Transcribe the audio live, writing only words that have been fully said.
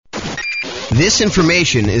This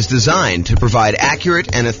information is designed to provide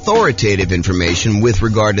accurate and authoritative information with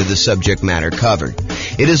regard to the subject matter covered.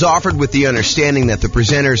 It is offered with the understanding that the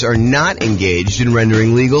presenters are not engaged in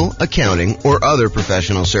rendering legal, accounting, or other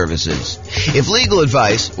professional services. If legal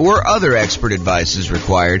advice or other expert advice is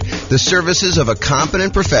required, the services of a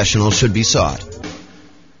competent professional should be sought.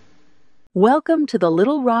 Welcome to the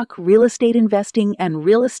Little Rock Real Estate Investing and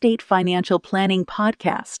Real Estate Financial Planning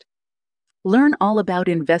Podcast. Learn all about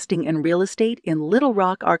investing in real estate in Little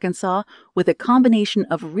Rock, Arkansas, with a combination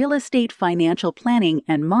of real estate financial planning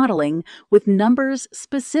and modeling with numbers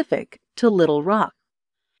specific to Little Rock.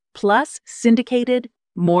 Plus, syndicated,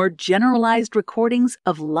 more generalized recordings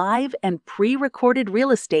of live and pre-recorded real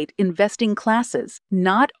estate investing classes,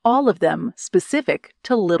 not all of them specific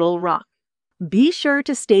to Little Rock. Be sure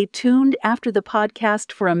to stay tuned after the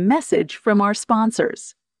podcast for a message from our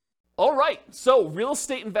sponsors. All right, so real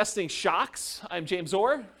estate investing shocks. I'm James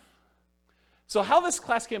Orr. So how this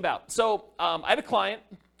class came about. So I had a client,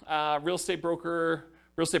 real estate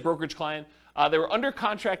brokerage client. They were under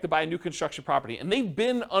contract to buy a new construction property, and they've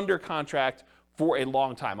been under contract for a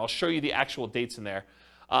long time. I'll show you the actual dates in there.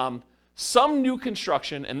 Some new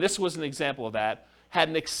construction, and this was an example of that, had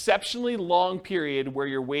an exceptionally long period where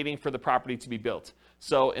you're waiting for the property to be built.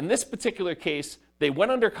 So in this particular case, they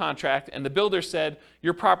went under contract, and the builder said,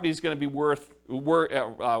 your property is going to be worked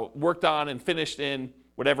on and finished in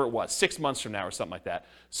whatever it was, 6 months from now or something like that.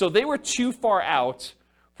 So they were too far out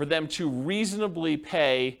for them to reasonably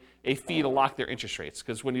pay a fee to lock their interest rates.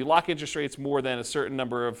 Because when you lock interest rates more than a certain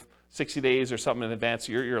number of 60 days or something in advance,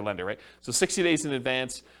 you're a lender, right? So 60 days in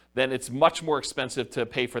advance, then it's much more expensive to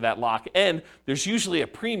pay for that lock. And there's usually a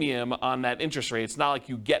premium on that interest rate. It's not like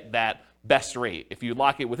you get that best rate. If you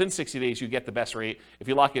lock it within 60 days, you get the best rate. If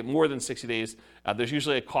you lock it more than 60 days, there's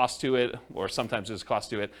usually a cost to it, or sometimes there's a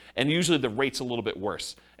cost to it, and usually the rate's a little bit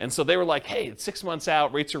worse. And so they were like, hey, it's 6 months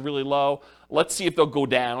out, rates are really low. Let's see if they'll go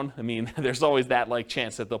down. I mean, there's always that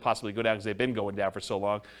chance that they'll possibly go down because they've been going down for so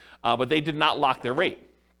long. But they did not lock their rate.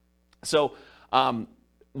 So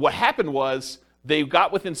what happened was, they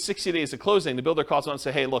got within 60 days of closing. The builder calls on and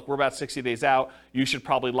says, hey, look, we're about 60 days out. You should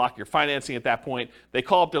probably lock your financing at that point. They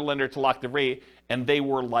call up their lender to lock the rate, and they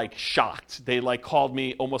were shocked. They called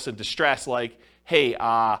me almost in distress, hey,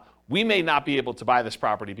 we may not be able to buy this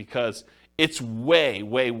property because it's way,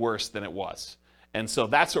 way worse than it was. And so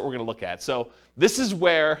that's what we're going to look at. So this is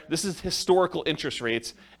historical interest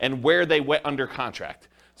rates and where they went under contract.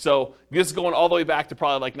 So this is going all the way back to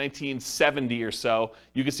probably 1970 or so.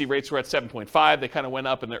 You can see rates were at 7.5. They kind of went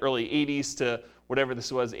up in the early 80s to whatever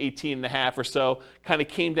this was, 18.5 or so. Kind of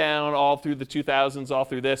came down all through the 2000s, all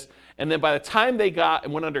through this. And then by the time they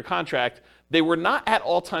went under contract, they were not at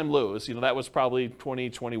all-time lows. That was probably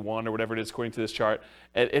 2021 or whatever it is according to this chart.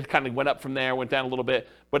 It kind of went up from there, went down a little bit,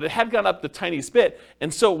 but it had gone up the tiniest bit.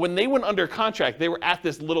 And so when they went under contract, they were at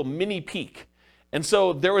this little mini peak. And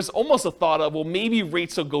so there was almost a thought of, well, maybe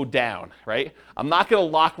rates will go down, right? I'm not going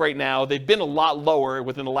to lock right now. They've been a lot lower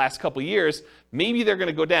within the last couple of years. Maybe they're going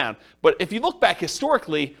to go down. But if you look back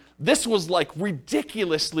historically, this was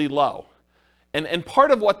ridiculously low. And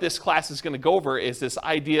part of what this class is going to go over is this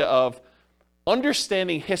idea of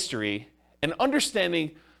understanding history and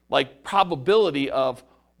understanding probability of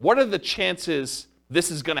what are the chances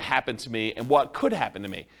this is going to happen to me and what could happen to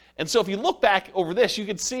me. And so if you look back over this, you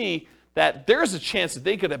can see that there's a chance that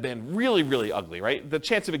they could have been really, really ugly, right? The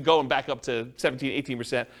chance of it going back up to 17,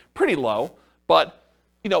 18%, pretty low. But,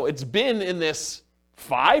 it's been in this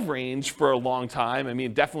 5 range for a long time. I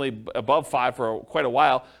mean, definitely above 5 for quite a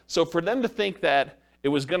while. So for them to think that it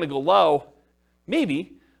was going to go low,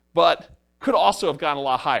 maybe, but could also have gone a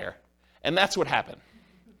lot higher. And that's what happened.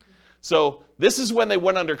 So this is when they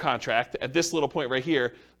went under contract at this little point right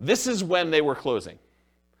here. This is when they were closing.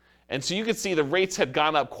 And so you can see the rates had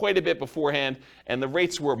gone up quite a bit beforehand, and the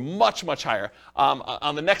rates were much, much higher.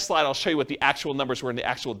 On the next slide, I'll show you what the actual numbers were and the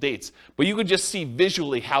actual dates. But you could just see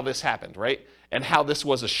visually how this happened, right? And how this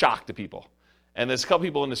was a shock to people. And there's a couple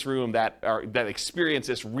people in this room that experience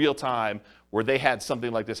this real time where they had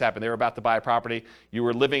something like this happen. They were about to buy a property. You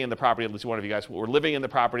were living in the property, at least one of you guys were living in the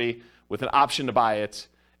property with an option to buy it,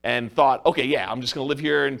 and thought, okay, yeah, I'm just going to live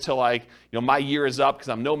here until my year is up because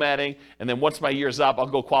I'm nomading. And then once my year is up, I'll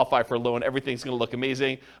go qualify for a loan. Everything's going to look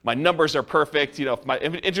amazing. My numbers are perfect.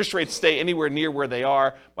 If interest rates stay anywhere near where they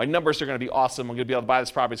are, my numbers are going to be awesome. I'm going to be able to buy this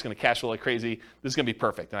property. It's going to cash flow like crazy. This is going to be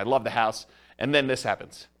perfect. And I love the house. And then this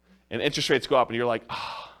happens. And interest rates go up and you're like,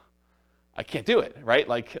 I can't do it, right?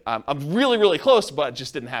 I'm really, really close, but it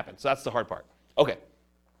just didn't happen. So that's the hard part. Okay.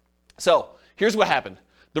 So here's what happened.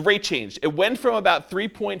 the rate changed. It went from about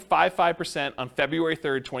 3.55% on February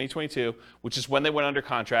 3rd, 2022, which is when they went under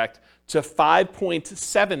contract, to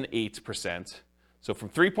 5.78%. So from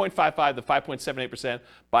 3.55 to 5.78%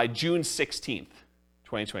 by June 16th,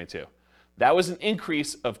 2022. That was an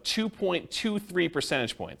increase of 2.23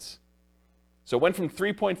 percentage points. So it went from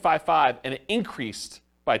 3.55 and it increased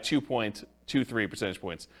by 2.23 percentage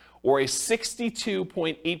points, or a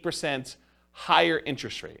 62.8% higher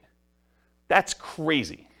interest rate. That's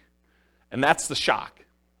crazy. And that's the shock.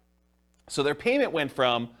 So their payment went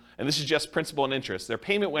from, and this is just principal and interest, their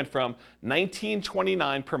payment went from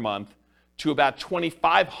 $1,929 per month to about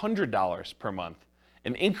 $2,500 per month,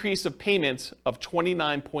 an increase of payments of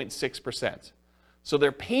 29.6%. So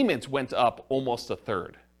their payments went up almost a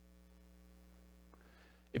third.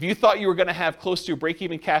 If you thought you were going to have close to a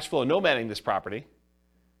break-even cash flow nomading this property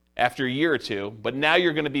after a year or two, but now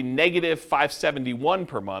you're going to be negative $571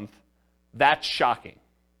 per month, that's shocking,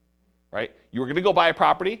 right? You were going to go buy a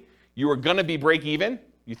property, you were going to be break-even.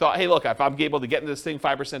 You thought, hey, look, if I'm able to get into this thing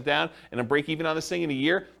 5% down and I'm break-even on this thing in a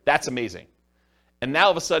year, that's amazing. And now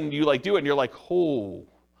all of a sudden you do it and you're like, oh,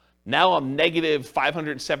 now I'm negative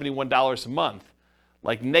 $571 a month,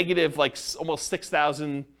 like negative almost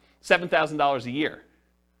 $6,000, $7,000 a year.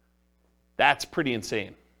 That's pretty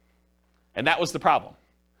insane. And that was the problem.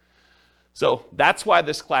 So that's why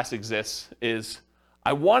this class exists, is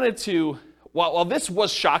I wanted to, while this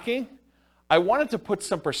was shocking, I wanted to put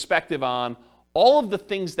some perspective on all of the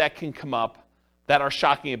things that can come up that are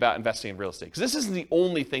shocking about investing in real estate. Because this isn't the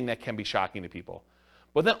only thing that can be shocking to people.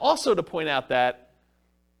 But then also to point out that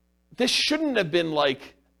this shouldn't have been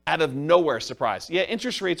like out of nowhere surprise. Yeah,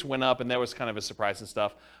 interest rates went up and that was kind of a surprise and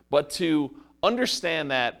stuff. But to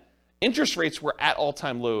understand that interest rates were at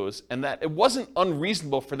all-time lows and that it wasn't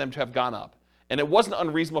unreasonable for them to have gone up. And it wasn't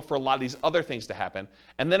unreasonable for a lot of these other things to happen.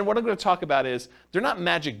 And then what I'm going to talk about is, they're not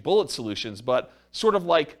magic bullet solutions, but sort of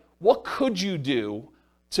like, what could you do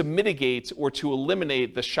to mitigate or to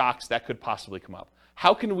eliminate the shocks that could possibly come up?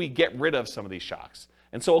 How can we get rid of some of these shocks?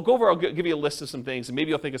 And so I'll give you a list of some things, and maybe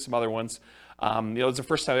you'll think of some other ones. It's the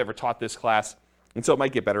first time I ever taught this class, and so it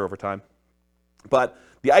might get better over time. But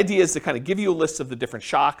the idea is to kind of give you a list of the different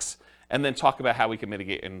shocks, and then talk about how we can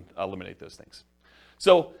mitigate and eliminate those things.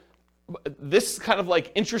 So this kind of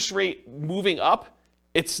like interest rate moving up,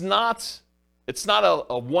 it's not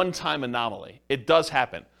a one-time anomaly. It does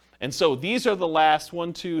happen. And so these are the last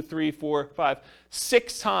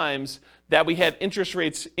 6 times that we had interest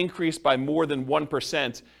rates increase by more than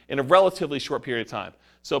 1% in a relatively short period of time.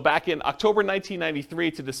 So back in October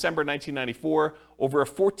 1993 to December 1994, over a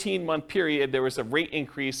 14-month period, there was a rate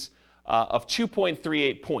increase of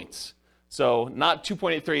 2.38 points. So not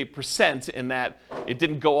 2.83% in that it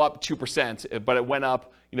didn't go up 2%, but it went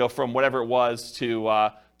up, from whatever it was to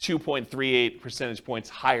 2.38 percentage points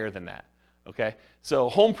higher than that. Okay, so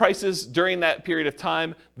home prices during that period of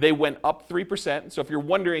time, they went up 3%. So if you're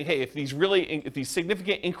wondering, hey, if these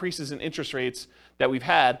significant increases in interest rates that we've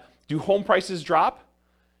had, do home prices drop?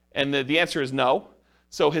 And the answer is no.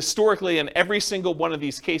 So historically, in every single one of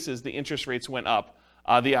these cases, the interest rates went up.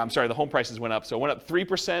 The home prices went up. So it went up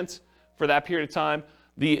 3% for that period of time.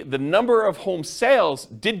 The number of home sales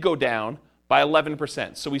did go down by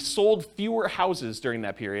 11%. So we sold fewer houses during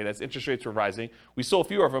that period as interest rates were rising. We sold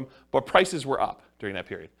fewer of them, but prices were up during that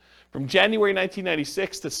period. From January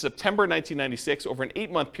 1996 to September 1996, over an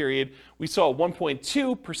 8-month period, we saw a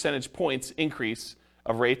 1.2 percentage points increase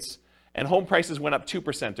of rates, and home prices went up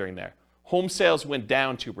 2% during there. Home sales went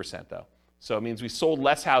down 2%, though. So it means we sold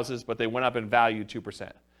less houses, but they went up in value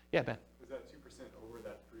 2%. Yeah, Ben? Was that 2% over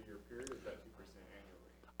that 3-year period, or is that 2% annually?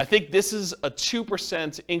 I think this is a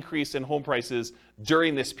 2% increase in home prices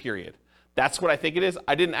during this period. That's what I think it is.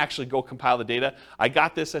 I didn't actually go compile the data. I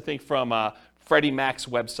got this, I think, from Freddie Mac's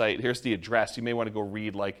website. Here's the address. You may want to go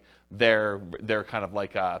read like their kind of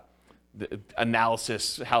like the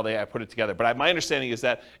analysis, how they put it together. But my understanding is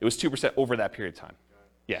that it was 2% over that period of time.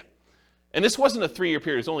 Yeah. And this wasn't a 3-year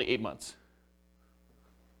period. It was only 8 months.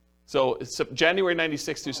 So January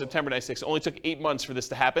 96 through September 96, it only took 8 months for this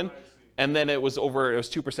to happen. And then it was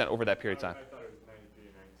 2% over that period of time. I thought it was 93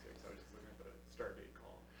 and 96. I was just looking at the start date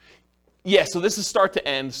column. Yeah, so this is start to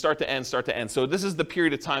end, start to end, start to end. So this is the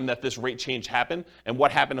period of time that this rate change happened and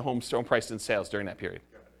what happened to home prices and sales during that period.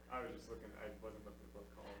 Got it. I was just looking, I wasn't looking at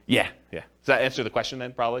both columns. Yeah. Does that answer the question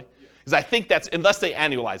then, probably? Because I think that's, unless they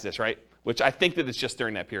annualize this, right? Which I think that it's just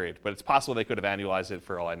during that period. But it's possible they could have annualized it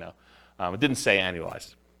for all I know. It didn't say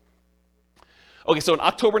annualized. Okay, so in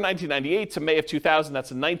October 1998 to May of 2000, that's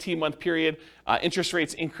a 19-month period, interest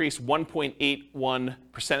rates increased 1.81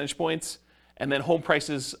 percentage points, and then home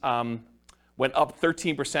prices went up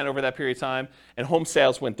 13% over that period of time, and home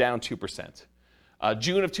sales went down 2%.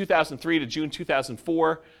 June of 2003 to June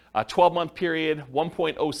 2004, 12-month period,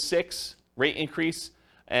 1.06 rate increase,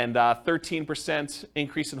 and 13%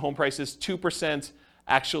 increase in home prices, 2%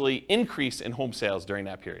 actually increase in home sales during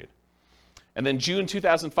that period. And then June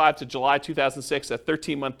 2005 to July 2006, a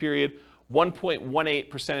 13-month period, 1.18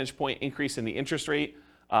 percentage point increase in the interest rate.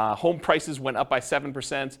 Home prices went up by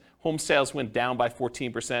 7%. Home sales went down by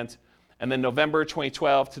 14%. And then November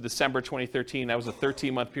 2012 to December 2013, that was a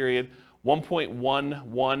 13-month period,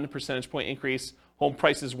 1.11 percentage point increase. Home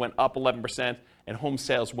prices went up 11%, and home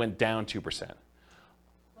sales went down 2%.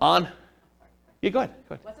 Yeah, go ahead.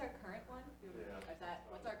 What's our current one?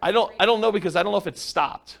 What's our I don't know because I don't know if it's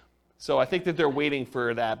stopped. So I think that they're waiting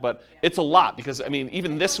for that, but it's a lot because, I mean,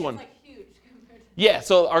 even this one. It's like huge compared to Yeah,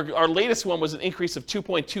 so our latest one was an increase of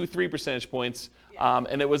 2.23 percentage points,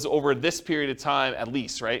 and it was over this period of time at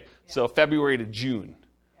least, right? So February to June.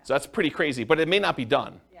 So that's pretty crazy, but it may not be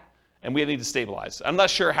done, and we need to stabilize. I'm not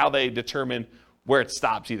sure how they determine where it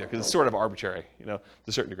stops either because it's sort of arbitrary, to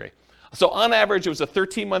a certain degree. So on average, it was a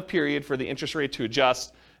 13-month period for the interest rate to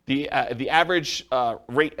adjust. The average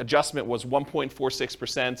rate adjustment was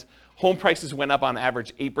 1.46%. Home prices went up on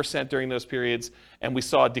average 8% during those periods, and we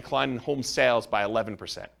saw a decline in home sales by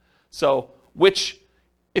 11%. So, which,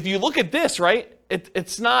 if you look at this, right,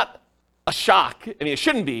 it's not a shock. I mean, it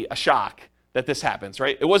shouldn't be a shock that this happens,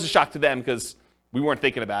 right? It was a shock to them because we weren't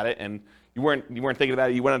thinking about it, and you weren't thinking about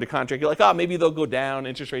it. You went under contract. You're like, oh, maybe they'll go down.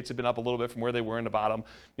 Interest rates have been up a little bit from where they were in the bottom.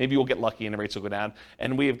 Maybe we'll get lucky and the rates will go down.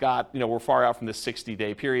 And we've got, we're far out from this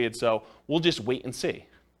 60-day period, so we'll just wait and see.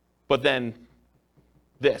 But then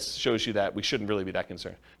this shows you that we shouldn't really be that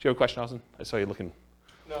concerned. Do you have a question, Austin? I saw you looking.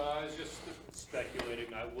 No, I was just speculating.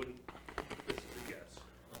 This is a guess.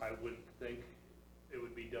 I wouldn't think it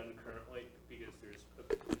would be done currently because there's a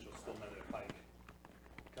potential still another hike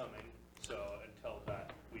coming. So until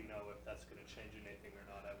that, we know if that's going to change anything or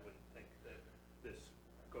not. I wouldn't think that this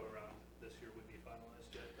go around this year would be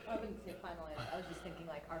finalized yet. I wouldn't say finalized. I was just thinking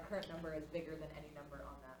like our current number is bigger than any number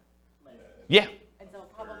on that list. Yeah. And so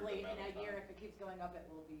probably in a year, if it keeps going up, it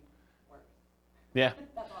will be worse. Yeah.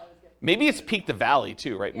 That's all I was getting. Maybe it's peak to valley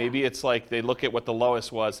too, right? Yeah. Maybe it's like they look at what the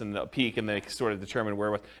lowest was and the peak and they sort of determine where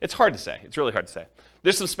it was. It's hard to say. It's really hard to say.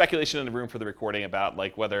 There's some speculation in the room for the recording about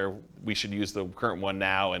like whether we should use the current one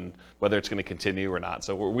now and whether it's going to continue or not.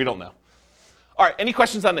 So we don't know. All right, any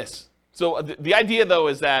questions on this? So the idea though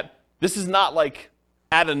is that this is not like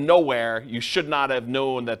out of nowhere. You should not have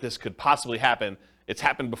known that this could possibly happen. It's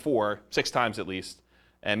happened before, 6 times at least,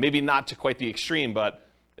 and maybe not to quite the extreme, but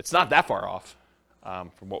it's not that far off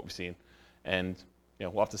from what we've seen. And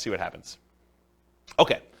we'll have to see what happens.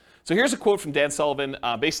 Okay, so here's a quote from Dan Sullivan.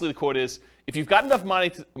 Basically, the quote is: if you've got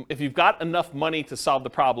enough money to solve the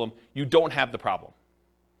problem, you don't have the problem.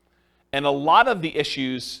 And a lot of the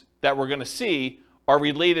issues that we're going to see are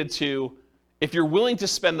related to if you're willing to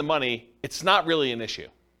spend the money, it's not really an issue,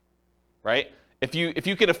 right? If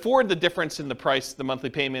you can afford the difference in the price, the monthly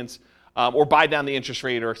payments, or buy down the interest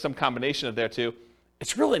rate or some combination of their two,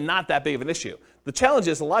 it's really not that big of an issue. The challenge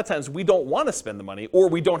is a lot of times we don't want to spend the money or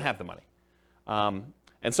we don't have the money.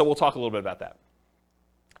 And so we'll talk a little bit about that.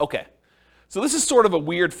 Okay, so this is sort of a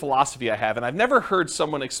weird philosophy I have, and I've never heard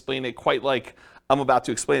someone explain it quite like I'm about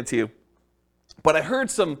to explain it to you. But I heard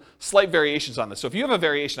some slight variations on this. So if you have a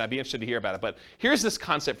variation, I'd be interested to hear about it. But here's this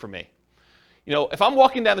concept for me. If I'm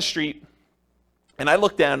walking down the street and I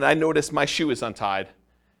look down and I notice my shoe is untied,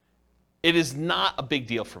 it is not a big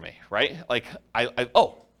deal for me, right? Like,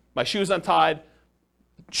 my shoe is untied.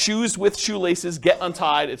 Shoes with shoelaces get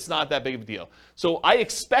untied. It's not that big of a deal. So I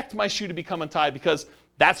expect my shoe to become untied because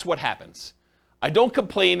that's what happens. I don't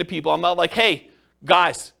complain to people. I'm not like, hey,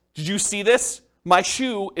 guys, did you see this? My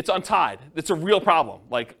shoe, it's untied. It's a real problem.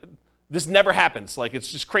 Like, this never happens. Like,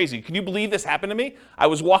 it's just crazy. Can you believe this happened to me? I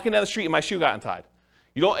was walking down the street and my shoe got untied.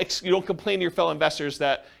 You don't complain to your fellow investors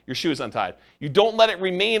that your shoe is untied. You don't let it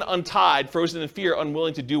remain untied, frozen in fear,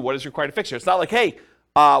 unwilling to do what is required to fix it. It's not like, hey,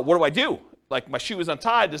 what do I do? Like, my shoe is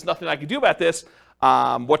untied. There's nothing I can do about this.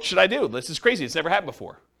 What should I do? This is crazy. It's never happened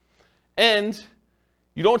before. And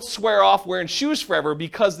you don't swear off wearing shoes forever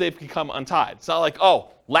because they've become untied. It's not like, oh,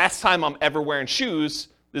 last time I'm ever wearing shoes,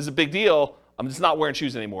 this is a big deal. I'm just not wearing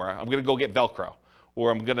shoes anymore. I'm going to go get Velcro.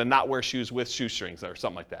 Or I'm going to not wear shoes with shoestrings or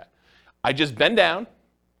something like that. I just bend down,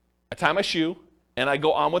 I tie my shoe, and I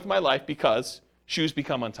go on with my life because shoes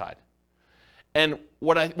become untied. And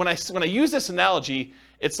when I use this analogy,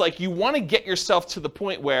 it's like you want to get yourself to the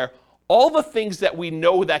point where all the things that we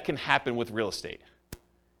know that can happen with real estate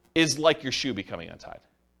is like your shoe becoming untied.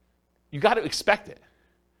 You got to expect it.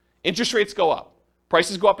 Interest rates go up.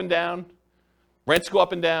 Prices go up and down. Rents go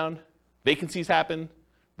up and down, vacancies happen,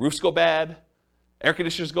 roofs go bad, air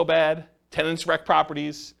conditioners go bad, tenants wreck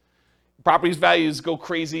properties, properties values go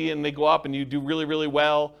crazy and they go up and you do really, really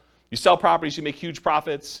well. You sell properties, you make huge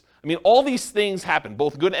profits. I mean, all these things happen,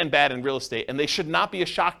 both good and bad in real estate, and they should not be a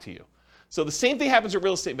shock to you. So the same thing happens with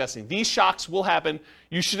real estate investing. These shocks will happen.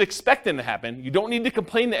 You should expect them to happen. You don't need to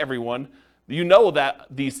complain to everyone. You know that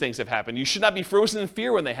these things have happened. You should not be frozen in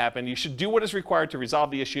fear when they happen. You should do what is required to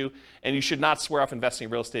resolve the issue, and you should not swear off investing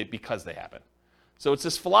in real estate because they happen. So it's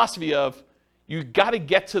this philosophy of you got to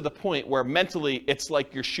get to the point where mentally it's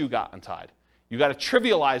like your shoe got untied. You got to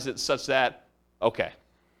trivialize it such that, okay,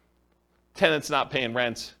 tenant's not paying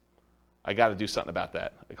rent. I got to do something about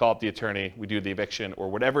that. I call up the attorney, we do the eviction, or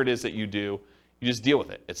whatever it is that you do, you just deal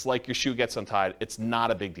with it. It's like your shoe gets untied. It's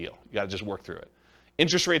not a big deal. You got to just work through it.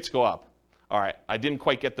 Interest rates go up. All right, I didn't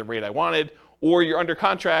quite get the rate I wanted, or you're under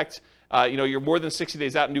contract, you're more than 60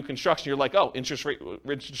 days out in new construction, you're like, oh, interest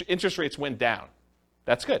rates went down.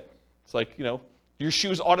 That's good. It's like, your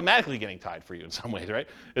shoe's automatically getting tied for you in some ways, right?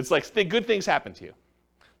 It's like good things happen to you.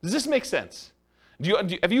 Does this make sense?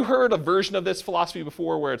 Have you heard a version of this philosophy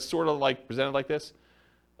before where it's sort of like presented like this?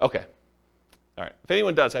 Okay. All right. If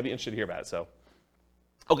anyone does, I'd be interested to hear about it.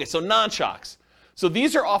 So non-shocks. So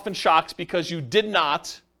these are often shocks because you did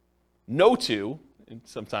not know to, and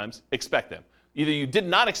sometimes, expect them. Either you did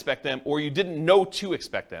not expect them or you didn't know to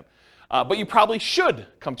expect them. But you probably should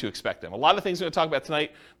come to expect them. A lot of things we're going to talk about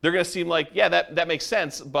tonight, they're going to seem like, yeah, that makes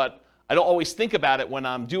sense, but I don't always think about it when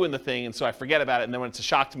I'm doing the thing, and so I forget about it, and then when it's a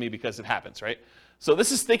shock to me because it happens, right? So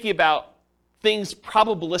this is thinking about things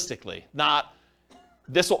probabilistically, not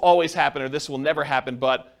this will always happen or this will never happen,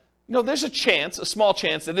 but there's a small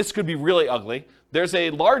chance that this could be really ugly. There's a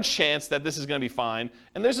large chance that this is going to be fine,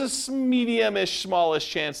 and there's a medium-ish, smallish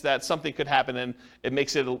chance that something could happen and it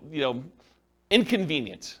makes it,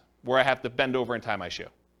 inconvenient where I have to bend over and tie my shoe,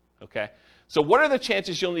 okay? So what are the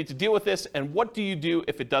chances you'll need to deal with this, and what do you do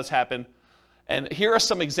if it does happen? And here are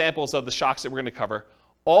some examples of the shocks that we're going to cover.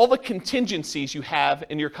 All the contingencies you have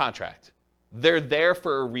in your contract, they're there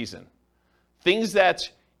for a reason. Things that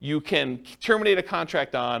you can terminate a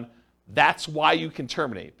contract on, that's why you can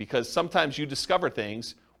terminate, because sometimes you discover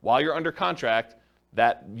things while you're under contract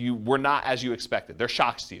that you were not as you expected. They're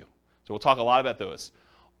shocks to you. So we'll talk a lot about those.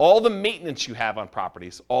 All the maintenance you have on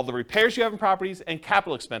properties, all the repairs you have on properties, and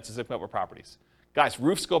capital expenses that come up with properties. Guys,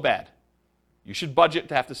 roofs go bad. You should budget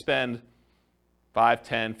to have to spend $5,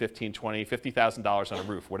 $10, $15, $20, $50,000 on a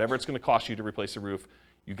roof. Whatever it's going to cost you to replace a roof,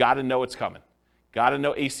 you got to know it's coming. Got to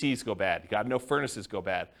know ACs go bad. You got to know furnaces go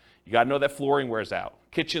bad. You got to know that flooring wears out.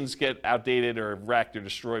 Kitchens get outdated or wrecked or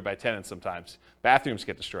destroyed by tenants sometimes. Bathrooms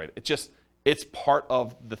get destroyed. It's part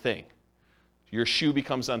of the thing. Your shoe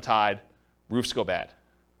becomes untied. Roofs go bad,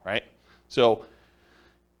 right? So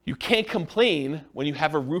you can't complain when you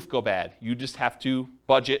have a roof go bad. You just have to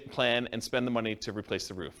budget, plan, and spend the money to replace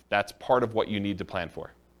the roof. That's part of what you need to plan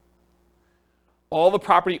for. All the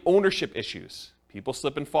property ownership issues. People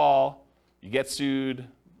slip and fall. You get sued.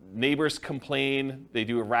 Neighbors complain. They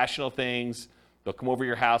do irrational things. They'll come over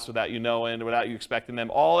your house without you knowing, without you expecting them.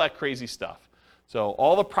 All that crazy stuff. So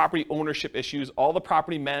all the property ownership issues, all the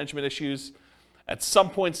property management issues. At some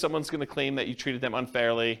point, someone's going to claim that you treated them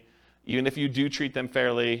unfairly. Even if you do treat them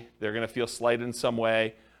fairly, they're going to feel slighted in some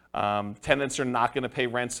way. Tenants are not going to pay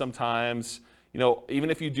rent sometimes. Even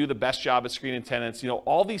if you do the best job at screening tenants,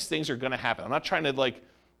 all these things are going to happen. I'm not trying to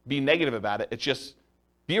be negative about it. It's just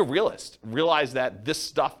be a realist. Realize that this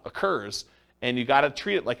stuff occurs, and you got to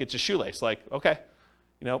treat it like it's a shoelace. Like, okay,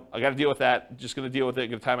 I got to deal with that. I'm just going to deal with it.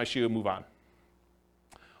 Going to tie my shoe and move on.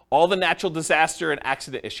 All the natural disaster and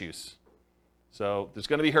accident issues. So there's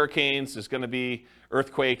going to be hurricanes, there's going to be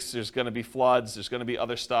earthquakes, there's going to be floods, there's going to be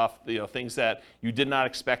other stuff, things that you did not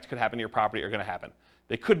expect could happen to your property are going to happen.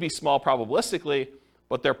 They could be small probabilistically,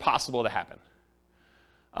 but they're possible to happen.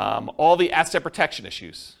 All the asset protection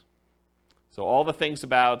issues. So all the things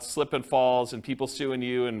about slip and falls and people suing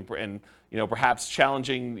you and perhaps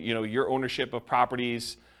challenging your ownership of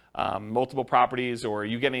properties, multiple properties, or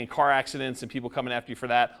you getting in car accidents and people coming after you for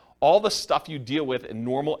that. All the stuff you deal with in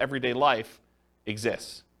normal everyday life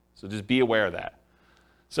exists. So just be aware of that.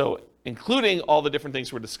 So including all the different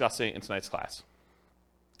things we're discussing in tonight's class.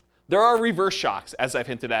 There are reverse shocks, as I've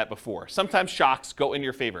hinted at before. Sometimes shocks go in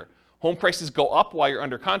your favor. Home prices go up while you're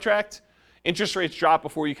under contract. Interest rates drop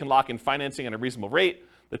before you can lock in financing at a reasonable rate.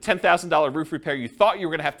 The $10,000 roof repair you thought you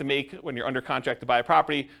were going to have to make when you're under contract to buy a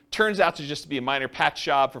property turns out to just be a minor patch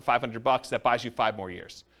job for $500 that buys you 5 more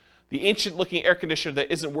years. The ancient-looking air conditioner that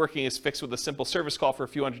isn't working is fixed with a simple service call for a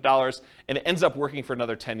few $100s, and it ends up working for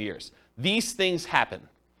another 10 years. These things happen.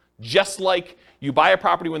 Just like you buy a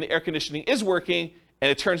property when the air conditioning is working, and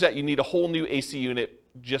it turns out you need a whole new AC unit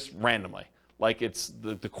just randomly. Like it's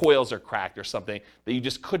the coils are cracked or something that you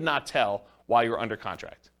just could not tell while you were under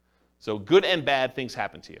contract. So good and bad things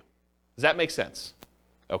happen to you. Does that make sense?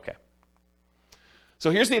 Okay. So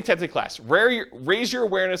here's the intent of the class. Raise your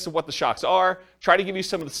awareness of what the shocks are. Try to give you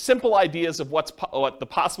some of the simple ideas of what the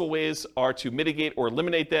possible ways are to mitigate or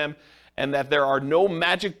eliminate them, and that there are no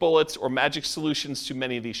magic bullets or magic solutions to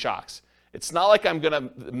many of these shocks. It's not like I'm going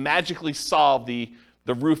to magically solve the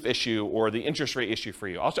roof issue or the interest rate issue for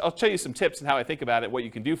you. I'll tell you some tips and how I think about it, what you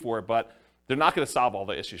can do for it, but they're not going to solve all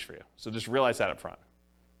the issues for you. So just realize that up front.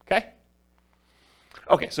 Okay?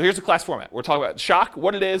 Okay, so here's the class format. We're talking about shock,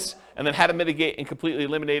 what it is, and then how to mitigate and completely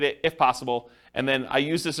eliminate it if possible. And then I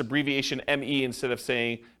use this abbreviation ME instead of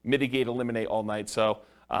saying mitigate, eliminate all night. So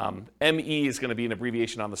ME is going to be an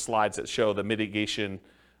abbreviation on the slides that show the mitigation,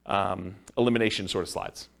 elimination sort of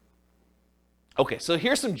slides. Okay, so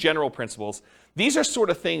here's some general principles. These are sort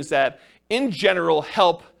of things that, in general,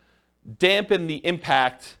 help dampen the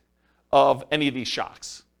impact of any of these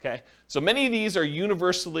shocks. Okay, so many of these are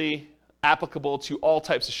universally applicable to all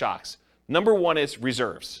types of shocks. Number one is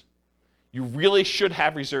reserves. You really should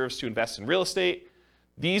have reserves to invest in real estate.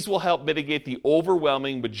 These will help mitigate the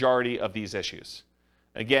overwhelming majority of these issues.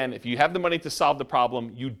 Again, if you have the money to solve the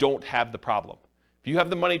problem, you don't have the problem. If you have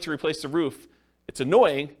the money to replace the roof, it's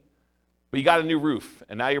annoying, but you got a new roof,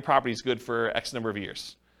 and now your property is good for X number of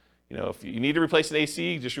years. You know, if you need to replace an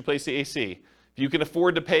AC, just replace the AC. If you can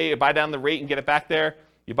afford to buy down the rate and get it back there,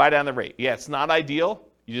 you buy down the rate. Yeah, it's not ideal.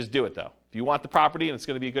 You just do it, though. If you want the property and it's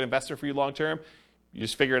going to be a good investment for you long term, you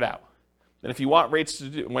just figure it out. And if you want rates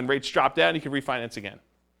when rates drop down, you can refinance again.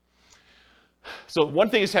 So one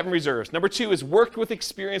thing is having reserves. Number two is worked with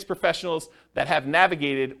experienced professionals that have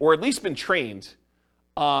navigated or at least been trained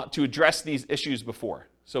to address these issues before.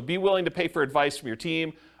 So be willing to pay for advice from your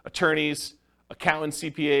team, attorneys, accountants,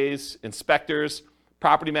 CPAs, inspectors,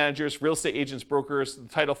 property managers, real estate agents, brokers, the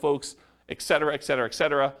title folks, et cetera, et cetera, et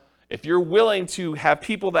cetera. If you're willing to have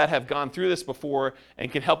people that have gone through this before and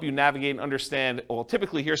can help you navigate and understand, well,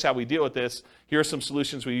 typically here's how we deal with this, here are some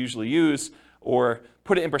solutions we usually use, or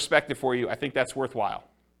put it in perspective for you, I think that's worthwhile.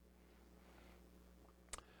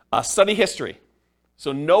 Study history.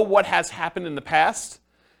 So know what has happened in the past,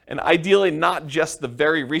 and ideally not just the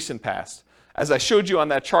very recent past. As I showed you on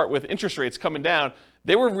that chart with interest rates coming down,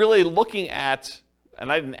 they were really looking at,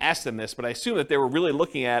 and I didn't ask them this, but I assume that they were really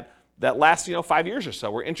looking at that last 5 years or so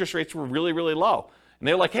where interest rates were really, really low. And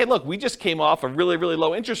they're like, hey, look, we just came off a really, really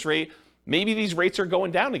low interest rate. Maybe these rates are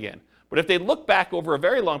going down again. But if they look back over a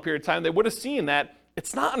very long period of time, they would have seen that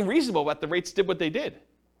it's not unreasonable that the rates did what they did,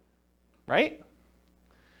 right?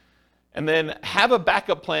 And then have a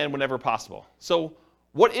backup plan whenever possible. So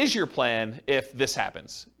what is your plan if this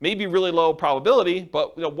happens? Maybe really low probability,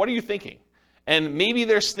 but what are you thinking? And maybe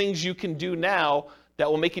there's things you can do now that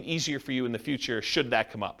will make it easier for you in the future should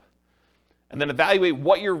that come up. And then evaluate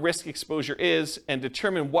what your risk exposure is and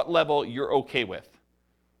determine what level you're okay with.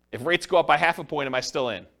 If rates go up by 0.5 point, am I still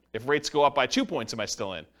in? If rates go up by 2 points, am I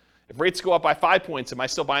still in? If rates go up by 5 points, am I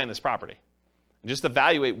still buying this property? And just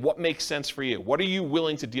evaluate what makes sense for you. What are you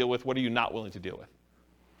willing to deal with? What are you not willing to deal with?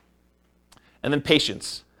 And then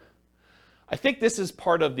patience. I think this is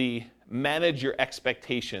part of the manage your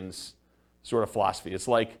expectations sort of philosophy. It's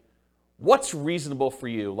like, what's reasonable for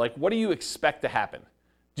you? Like, what do you expect to happen?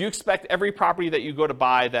 Do you expect every property that you go to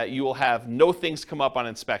buy that you will have no things come up on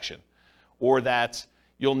inspection? Or that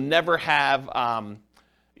you'll never have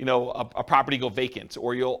a property go vacant?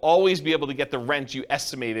 Or you'll always be able to get the rent you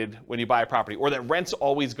estimated when you buy a property? Or that rents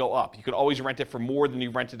always go up? You could always rent it for more than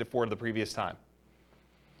you rented it for the previous time.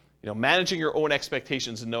 Managing your own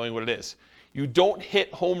expectations and knowing what it is. You don't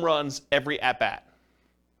hit home runs every at-bat.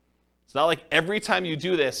 It's not like every time you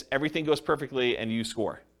do this, everything goes perfectly and you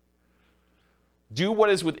score. Do what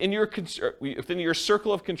is within your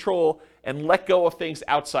circle of control and let go of things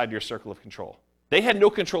outside your circle of control. They had no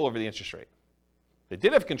control over the interest rate. They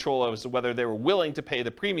did have control as to whether they were willing to pay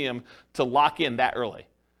the premium to lock in that early.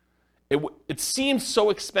 It seemed so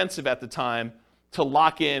expensive at the time to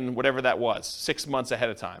lock in whatever that was, 6 months ahead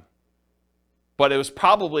of time. But it was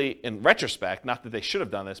probably, in retrospect, not that they should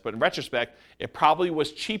have done this, but in retrospect, it probably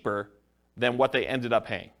was cheaper than what they ended up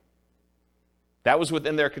paying. That was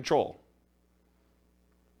within their control.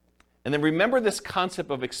 And then remember this concept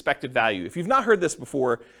of expected value. If you've not heard this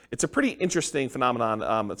before, it's a pretty interesting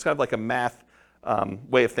phenomenon. It's kind of like a math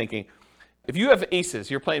way of thinking. If you have aces,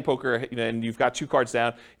 you're playing poker, and you've got 2 cards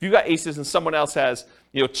down. If you've got aces and someone else has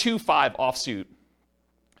 2-5 offsuit,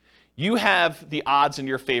 you have the odds in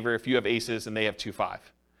your favor if you have aces and they have 2-5.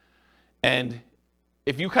 And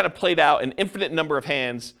if you kind of played out an infinite number of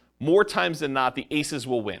hands, more times than not, the aces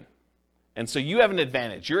will win. And so you have an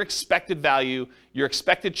advantage. Your expected value, your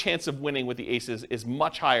expected chance of winning with the aces is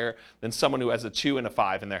much higher than someone who has a 2 and a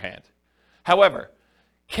 5 in their hand. However,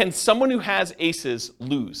 can someone who has aces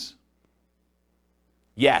lose?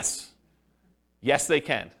 Yes. Yes, they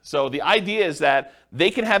can. So the idea is that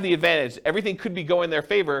they can have the advantage. Everything could be going in their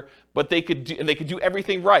favor, but they could do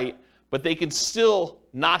everything right, but they could still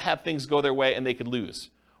not have things go their way and they could lose.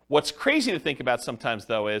 What's crazy to think about sometimes,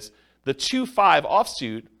 though, is the 2-5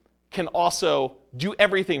 offsuit can also do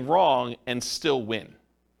everything wrong and still win.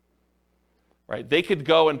 Right? They could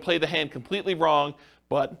go and play the hand completely wrong,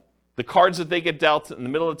 but the cards that they get dealt in the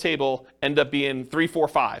middle of the table end up being 3, 4,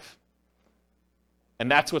 5.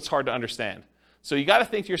 And that's what's hard to understand. So you got to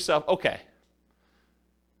think to yourself, okay,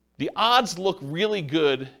 the odds look really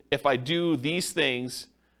good if I do these things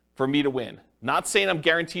for me to win. Not saying I'm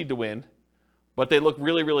guaranteed to win, but they look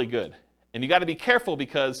really, really good. And you got to be careful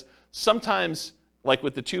because sometimes, like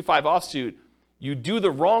with the 2-5 offsuit, you do the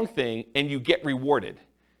wrong thing and you get rewarded.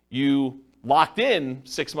 You locked in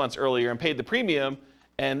 6 months earlier and paid the premium,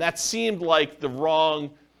 and that seemed like the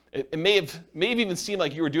wrong, it may have even seemed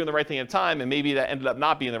like you were doing the right thing at the time, and maybe that ended up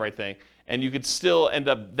not being the right thing. And you could still end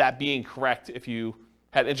up that being correct if you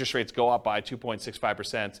had interest rates go up by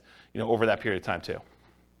 2.65%, over that period of time too.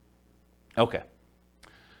 Okay.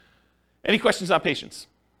 Any questions on patience?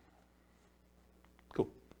 Cool.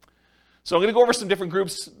 So I'm going to go over some different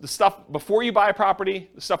groups, the stuff before you buy a property,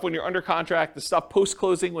 the stuff when you're under contract, the stuff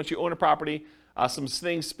post-closing once you own a property, some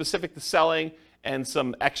things specific to selling, and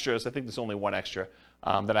some extras. I think there's only one extra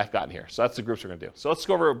that I've gotten here. So that's the groups we're going to do. So let's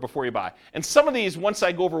go over before you buy. And some of these, once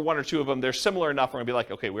I go over 1 or 2 of them, they're similar enough, we're going to be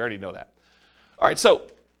like, okay, we already know that. All right, so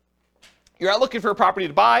you're out looking for a property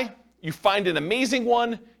to buy. You find an amazing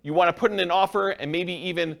one. You want to put in an offer, and maybe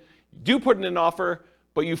even do put in an offer,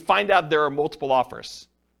 but you find out there are multiple offers.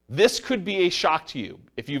 This could be a shock to you.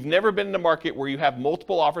 If you've never been in a market where you have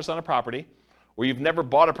multiple offers on a property, or you've never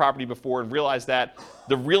bought a property before and realized that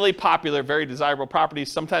the really popular, very desirable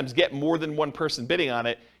properties sometimes get more than one person bidding on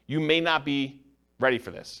it, you may not be ready for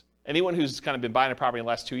this. Anyone who's kind of been buying a property in the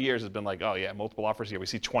last 2 years has been like, oh yeah, multiple offers here, we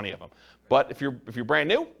see 20 of them. But if you're brand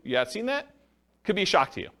new, you haven't seen that, could be a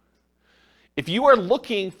shock to you. If you are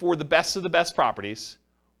looking for the best of the best properties,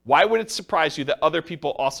 why would it surprise you that other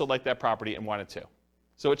people also like that property and wanted to?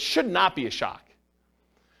 So it should not be a shock.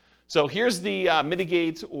 So here's the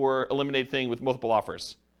mitigate or eliminate thing with multiple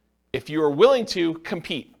offers. If you are willing to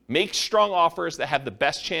compete, make strong offers that have the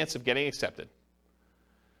best chance of getting accepted.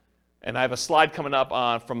 And I have a slide coming up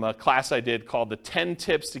from a class I did called the 10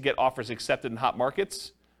 tips to get offers accepted in hot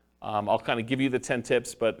markets. I'll kind of give you the 10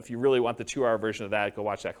 tips, but if you really want the 2-hour version of that, go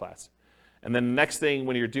watch that class. And then the next thing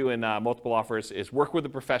when you're doing multiple offers is work with a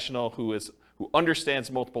professional who understands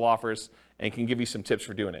multiple offers and can give you some tips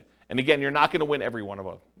for doing it. And again, you're not going to win every one of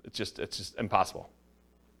them. It's just impossible.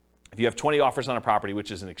 If you have 20 offers on a property, which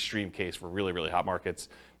is an extreme case for really, really hot markets,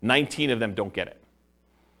 19 of them don't get it.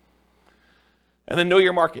 And then know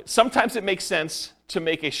your market. Sometimes it makes sense to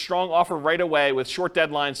make a strong offer right away with short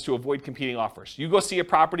deadlines to avoid competing offers. You go see a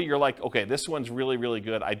property, you're like, okay, this one's really, really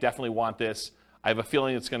good. I definitely want this. I have a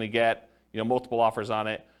feeling it's going to get multiple offers on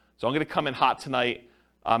it. So I'm going to come in hot tonight,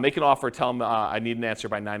 make an offer, tell them I need an answer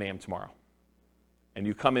by 9 a.m. tomorrow. And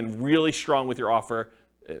you come in really strong with your offer.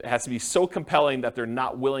 It has to be so compelling that they're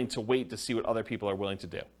not willing to wait to see what other people are willing to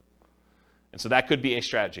do. And so that could be a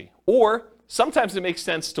strategy. Or sometimes it makes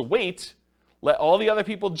sense to wait, let all the other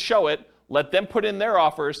people show it, let them put in their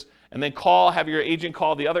offers, and then have your agent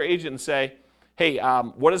call the other agent and say, hey,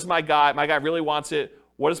 what does my guy really wants it,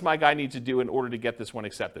 what does my guy need to do in order to get this one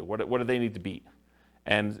accepted? What do they need to beat?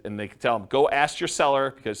 And they can tell them, go ask your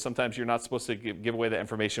seller, because sometimes you're not supposed to give away that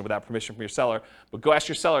information without permission from your seller, but go ask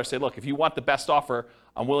your seller, say, look, if you want the best offer,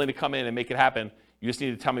 I'm willing to come in and make it happen. You just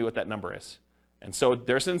need to tell me what that number is. And so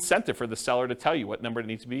there's an incentive for the seller to tell you what number it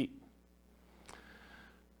needs to be.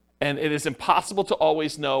 And it is impossible to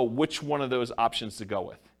always know which one of those options to go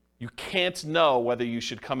with. You can't know whether you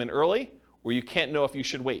should come in early, or you can't know if you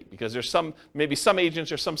should wait, because there's maybe some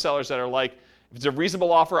agents or some sellers that are like, if it's a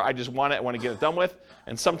reasonable offer, I just want it, I want to get it done with.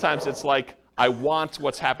 And sometimes it's like, I want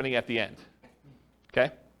what's happening at the end.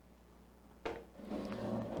 Okay?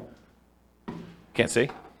 Can't see?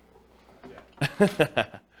 All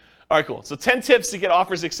right, cool. So 10 tips to get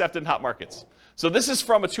offers accepted in hot markets. So this is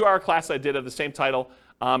from a 2-hour class I did of the same title.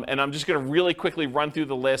 And I'm just going to really quickly run through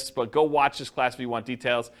the list, but go watch this class if you want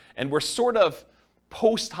details. And we're sort of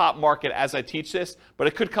post-hot market as I teach this, but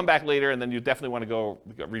it could come back later, and then you definitely want to go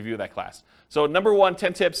review that class. So number 1,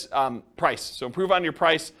 10 tips, price. So improve on your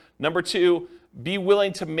price. Number 2, be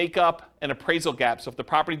willing to make up an appraisal gap. So if the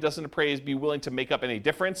property doesn't appraise, be willing to make up any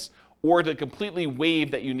difference or to completely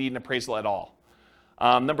waive that you need an appraisal at all.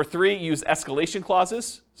 Number 3, use escalation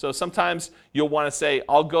clauses. So sometimes you'll want to say,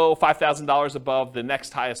 I'll go $5,000 above the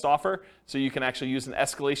next highest offer. So you can actually use an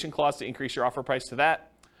escalation clause to increase your offer price to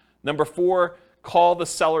that. Number 4, call the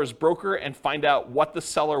seller's broker and find out what the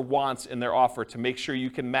seller wants in their offer to make sure you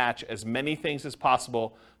can match as many things as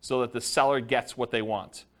possible so that the seller gets what they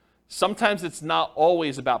want. Sometimes it's not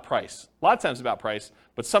always about price. A lot of times it's about price,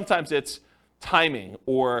 but sometimes it's timing,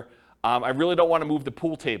 or I really don't want to move the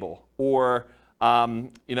pool table, or I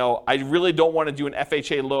really don't want to do an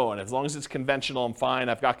FHA loan. As long as it's conventional, I'm fine.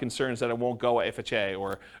 I've got concerns that it won't go FHA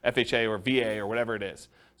or VA or whatever it is.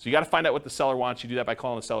 So you got to find out what the seller wants. You do that by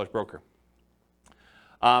calling the seller's broker.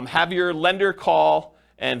 Have your lender call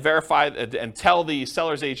and verify and tell the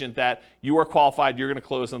seller's agent that you are qualified, you're going to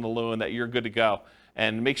close on the loan, that you're good to go.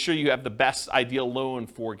 And make sure you have the best ideal loan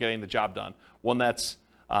for getting the job done, one that's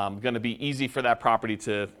going to be easy for that property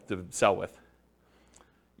to sell with.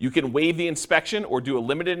 You can waive the inspection or do a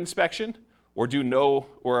limited inspection, or do no,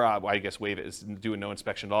 or I guess waive it is do a no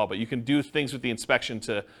inspection at all, but you can do things with the inspection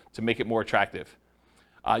to make it more attractive.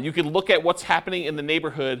 You can look at what's happening in the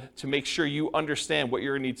neighborhood to make sure you understand what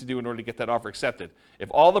you're going to need to do in order to get that offer accepted. If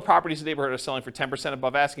all the properties in the neighborhood are selling for 10%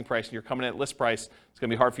 above asking price and you're coming in at list price, it's going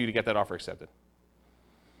to be hard for you to get that offer accepted.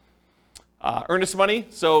 Earnest money.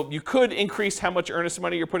 So you could increase how much earnest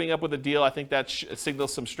money you're putting up with a deal. I think that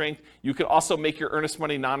signals some strength. You could also make your earnest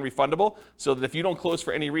money non-refundable so that if you don't close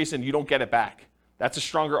for any reason, you don't get it back. That's a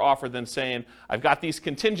stronger offer than saying, I've got these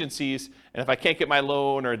contingencies, and if I can't get my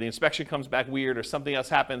loan or the inspection comes back weird or something else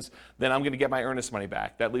happens, then I'm going to get my earnest money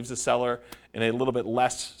back. That leaves the seller in a little bit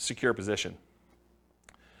less secure position.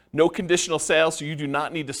 No conditional sales, so you do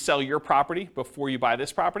not need to sell your property before you buy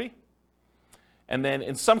this property. And then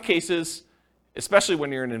in some cases, especially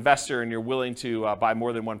when you're an investor and you're willing to buy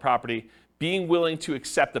more than one property, being willing to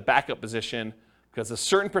accept a backup position, because a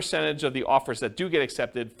certain percentage of the offers that do get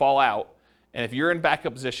accepted fall out. And if you're in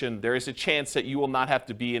backup position, there is a chance that you will not have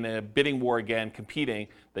to be in a bidding war again, competing,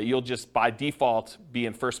 that you'll just by default be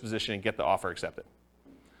in first position and get the offer accepted.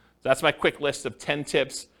 So that's my quick list of 10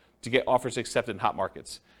 tips to get offers accepted in hot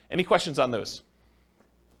markets. Any questions on those?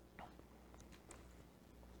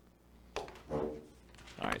 All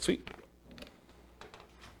right, sweet.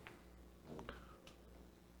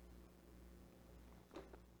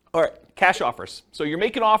 All right, cash offers. So you're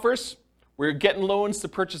making offers where you're getting loans to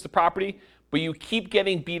purchase the property, but you keep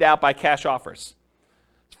getting beat out by cash offers.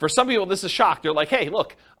 For some people, this is a shock. They're like, hey,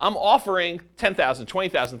 look, I'm offering $10,000,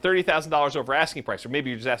 $20,000, $30,000 over asking price, or maybe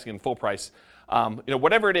you're just asking full price.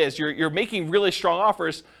 Whatever it is, you're making really strong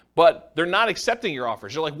offers, but they're not accepting your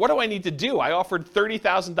offers. You're like, what do I need to do? I offered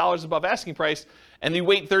 $30,000 above asking price, and you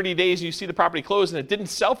wait 30 days and you see the property close and it didn't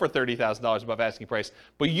sell for $30,000 above asking price,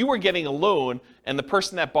 but you were getting a loan and the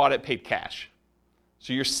person that bought it paid cash.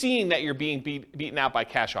 So you're seeing that you're being beaten out by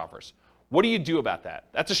cash offers. What do you do about that?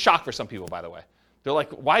 That's a shock for some people, by the way. They're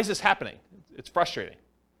like, why is this happening? It's frustrating.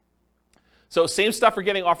 So same stuff for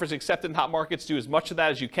getting offers accepted in hot markets. Do as much of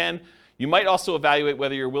that as you can. You might also evaluate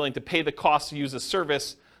whether you're willing to pay the cost to use a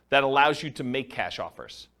service that allows you to make cash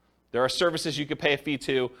offers. There are services you could pay a fee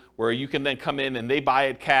to where you can then come in and they buy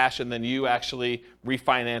it cash and then you actually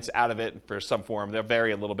refinance out of it for some form. They'll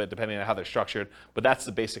vary a little bit depending on how they're structured, but that's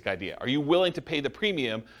the basic idea. Are you willing to pay the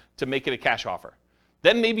premium to make it a cash offer?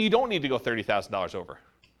 Then maybe you don't need to go $30,000 over.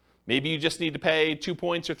 Maybe you just need to pay 2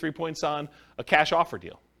 points or 3 points on a cash offer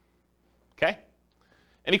deal. Okay?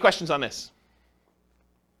 Any questions on this?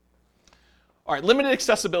 All right, limited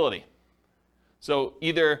accessibility. So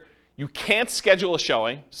either you can't schedule a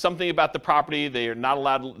showing, something about the property, they're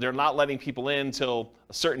not letting people in until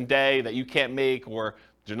a certain day that you can't make, or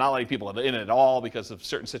they're not letting people in at all because of a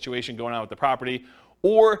certain situation going on with the property,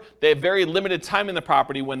 or they have very limited time in the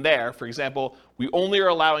property when there. For example, we only are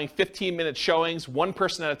allowing 15-minute showings, one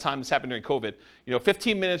person at a time. This happened during COVID.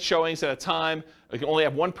 15-minute showings at a time. We can only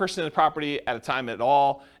have one person in the property at a time at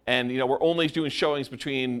all. And we're only doing showings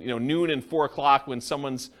between noon and 4 o'clock when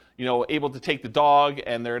someone's able to take the dog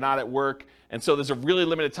and they're not at work. And so there's a really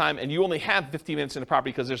limited time, and you only have 15 minutes in the property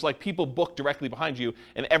because there's like people booked directly behind you,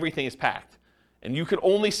 and everything is packed. And you can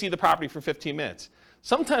only see the property for 15 minutes.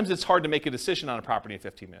 Sometimes it's hard to make a decision on a property in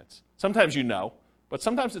 15 minutes. Sometimes but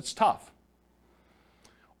sometimes it's tough.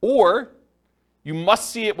 Or you must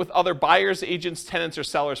see it with other buyers, agents, tenants, or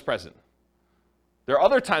sellers present. There are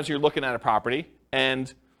other times you're looking at a property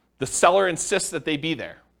and the seller insists that they be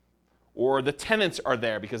there. Or the tenants are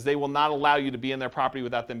there because they will not allow you to be in their property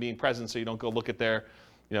without them being present, so you don't go look at their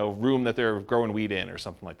room that they're growing weed in or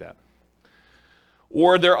something like that.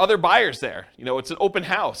 Or there are other buyers there. It's an open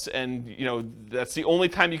house, and that's the only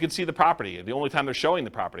time you can see the property, the only time they're showing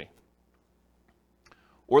the property.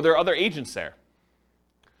 Or there are other agents there.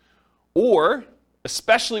 Or,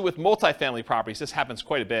 especially with multifamily properties, this happens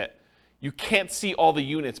quite a bit, you can't see all the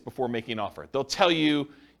units before making an offer. They'll tell you,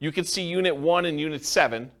 you can see unit 1 and unit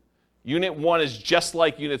 7. Unit 1 is just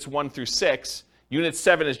like units 1 through 6. Unit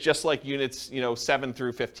 7 is just like units 7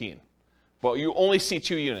 through 15. But you only see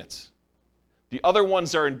 2 units. The other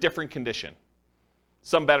ones are in different condition.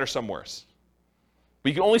 Some better, some worse. But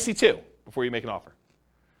you can only see 2 before you make an offer.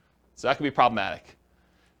 So that can be problematic.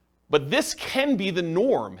 But this can be the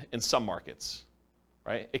norm in some markets,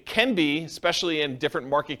 right? It can be, especially in different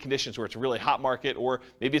market conditions where it's a really hot market, or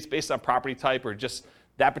maybe it's based on property type, or just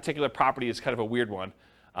that particular property is kind of a weird one.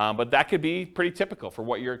 But that could be pretty typical for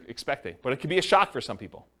what you're expecting. But it could be a shock for some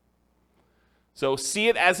people. So see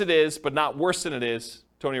it as it is, but not worse than it is,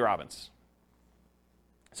 Tony Robbins.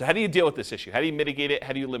 So how do you deal with this issue? How do you mitigate it?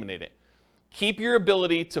 How do you eliminate it? Keep your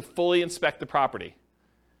ability to fully inspect the property.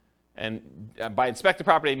 And by inspect the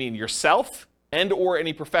property, I mean yourself and or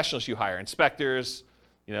any professionals you hire, inspectors,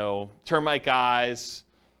 termite guys,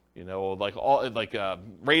 radon,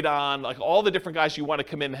 like all the different guys you want to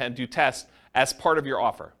come in and do tests as part of your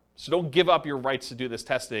offer. So don't give up your rights to do this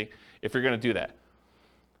testing if you're going to do that.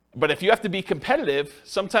 But if you have to be competitive,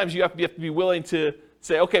 sometimes you have to be willing to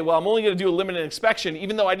say, okay, well, I'm only going to do a limited inspection,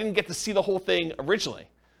 even though I didn't get to see the whole thing originally.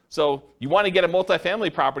 So you want to get a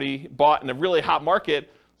multifamily property bought in a really hot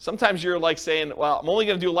market. Sometimes you're like saying, well, I'm only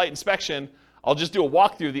going to do a light inspection. I'll just do a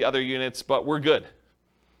walkthrough of the other units, but we're good.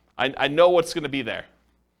 I know what's going to be there.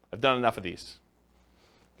 I've done enough of these.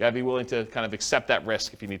 You got to be willing to kind of accept that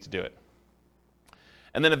risk if you need to do it.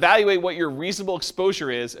 And then evaluate what your reasonable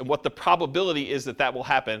exposure is and what the probability is that will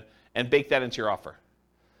happen, and bake that into your offer.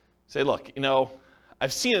 Say, look,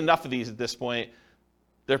 I've seen enough of these at this point.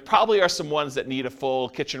 There probably are some ones that need a full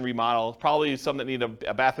kitchen remodel, probably some that need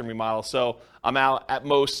a bathroom remodel. So I'm out at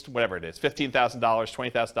most, whatever it is, $15,000,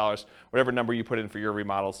 $20,000, whatever number you put in for your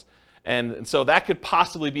remodels. And so that could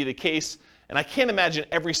possibly be the case. And I can't imagine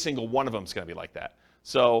every single one of them is going to be like that.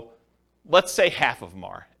 So let's say half of them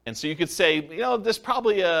are. And so you could say, there's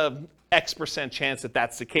probably a X% chance that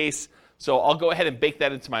that's the case. So I'll go ahead and bake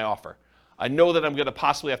that into my offer. I know that I'm going to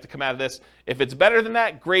possibly have to come out of this. If it's better than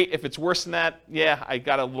that, great. If it's worse than that, yeah, I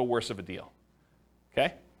got a little worse of a deal.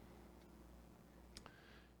 Okay?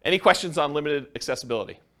 Any questions on limited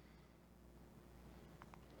accessibility?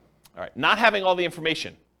 All right, not having all the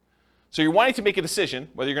information. So you're wanting to make a decision,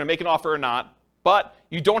 whether you're going to make an offer or not, but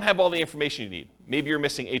you don't have all the information you need. Maybe you're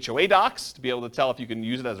missing HOA docs to be able to tell if you can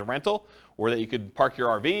use it as a rental, or that you could park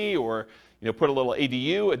your RV, or put a little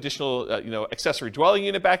ADU, additional accessory dwelling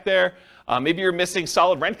unit back there. Maybe you're missing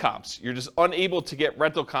solid rent comps. You're just unable to get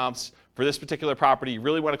rental comps for this particular property. You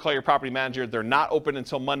really want to call your property manager. They're not open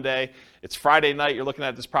until Monday. It's Friday night. You're looking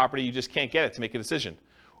at this property. You just can't get it to make a decision.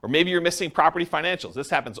 Or maybe you're missing property financials. This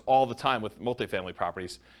happens all the time with multifamily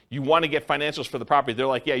properties. You want to get financials for the property. They're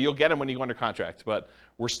like, yeah, you'll get them when you go under contract, but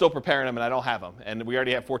we're still preparing them and I don't have them. And we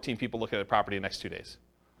already have 14 people looking at the property in the next 2 days.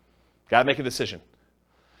 Got to make a decision.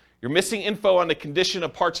 You're missing info on the condition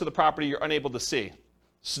of parts of the property you're unable to see.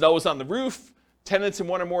 Snow is on the roof, tenants in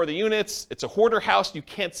one or more of the units. It's a hoarder house. You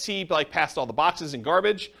can't see past all the boxes and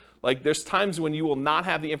garbage. There's times when you will not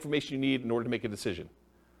have the information you need in order to make a decision.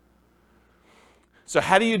 So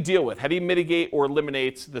how do you deal with, how do you mitigate or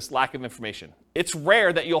eliminate this lack of information? It's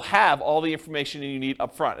rare that you'll have all the information you need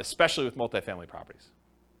up front, especially with multifamily properties.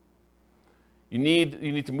 You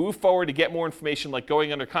need to move forward to get more information, like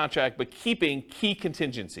going under contract, but keeping key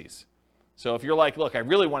contingencies. So if you're like, look, I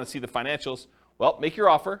really want to see the financials, well, make your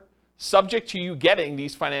offer, subject to you getting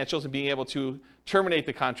these financials and being able to terminate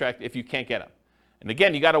the contract if you can't get them. And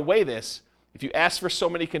again, you got to weigh this. If you ask for so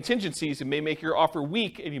many contingencies, it may make your offer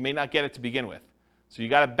weak and you may not get it to begin with. So you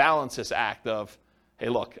got to balance this act of, hey,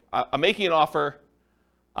 look, I'm making an offer.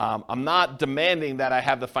 I'm not demanding that I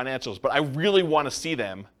have the financials, but I really want to see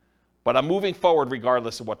them. But I'm moving forward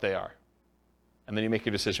regardless of what they are. And then you make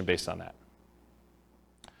your decision based on that.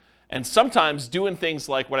 And sometimes doing things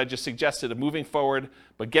like what I just suggested of moving forward,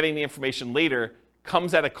 but getting the information later,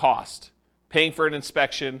 comes at a cost. Paying for an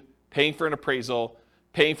inspection, paying for an appraisal,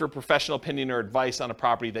 paying for professional opinion or advice on a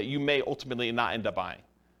property that you may ultimately not end up buying.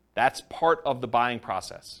 That's part of the buying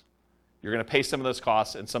process. You're going to pay some of those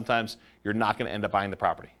costs, and sometimes you're not going to end up buying the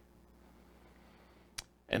property.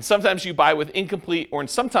 And sometimes you buy with incomplete or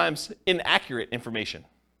sometimes inaccurate information.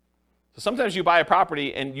 So sometimes you buy a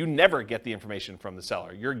property and you never get the information from the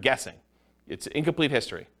seller. You're guessing. It's incomplete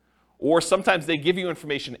history. Or sometimes they give you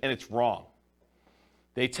information and it's wrong.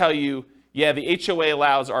 They tell you, yeah, the HOA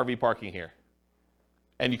allows RV parking here.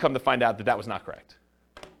 and you come to find out that that was not correct.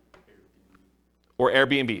 Or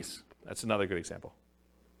Airbnbs. That's another good example.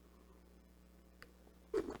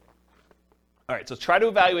 All right, so try to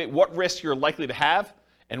evaluate what risk you're likely to have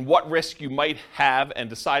and what risk you might have and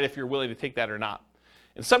decide if you're willing to take that or not.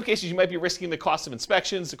 In some cases, you might be risking the cost of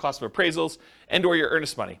inspections, the cost of appraisals, and or your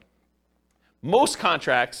earnest money. Most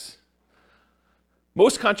contracts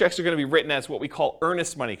are going to be written as what we call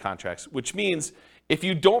earnest money contracts, which means if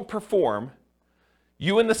you don't perform,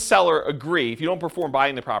 you and the seller agree, if you don't perform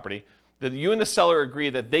buying the property, that you and the seller agree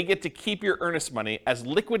that they get to keep your earnest money as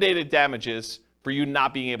liquidated damages for you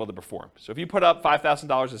not being able to perform. So if you put up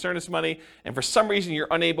 $5,000 as earnest money, and for some reason you're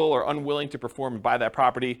unable or unwilling to perform and buy that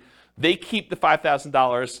property, they keep the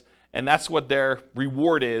 $5,000, and that's what their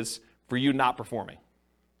reward is for you not performing.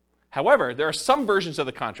 However, there are some versions of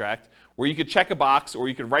the contract where you could check a box or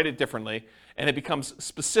you could write it differently, and it becomes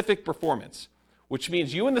specific performance, which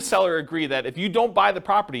means you and the seller agree that if you don't buy the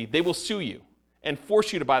property, they will sue you and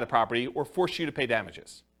force you to buy the property or force you to pay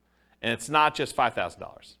damages. And it's not just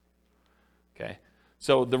 $5,000. Okay?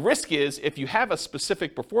 So the risk is if you have a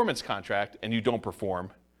specific performance contract and you don't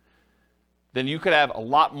perform, then you could have a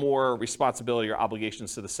lot more responsibility or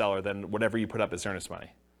obligations to the seller than whatever you put up as earnest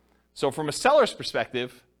money. So from a seller's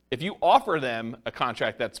perspective, if you offer them a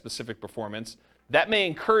contract that's specific performance, that may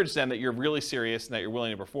encourage them that you're really serious and that you're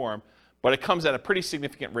willing to perform, but it comes at a pretty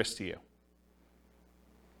significant risk to you.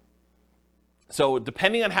 So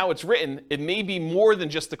depending on how it's written, it may be more than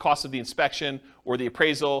just the cost of the inspection or the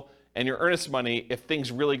appraisal and your earnest money if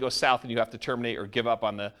things really go south and you have to terminate or give up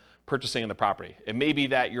on the purchasing of the property. It may be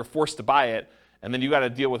that you're forced to buy it, and then you got to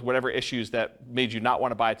deal with whatever issues that made you not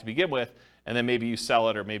want to buy it to begin with, and then maybe you sell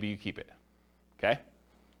it or maybe you keep it. Okay?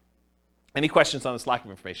 Any questions on this lack of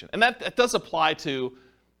information? And that does apply to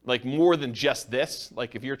like more than just this.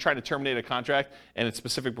 Like if you're trying to terminate a contract and it's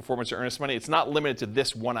specific performance or earnest money, it's not limited to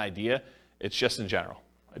this one idea. It's just in general.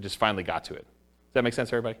 I just finally got to it. Does that make sense,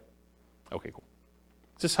 everybody? Okay, cool.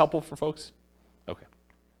 Is this helpful for folks? Okay.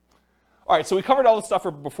 All right, so we covered all the stuff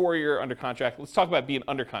for before you're under contract. Let's talk about being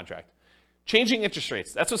under contract. Changing interest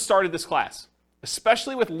rates. That's what started this class,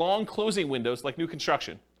 especially with long closing windows like new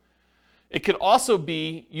construction. It could also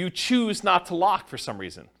be you choose not to lock for some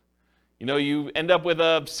reason. You know, you end up with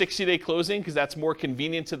a 60-day closing because that's more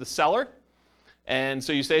convenient to the seller. And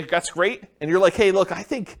so you say, that's great. And you're like, hey, look,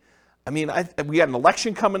 we got an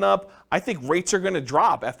election coming up. I think rates are going to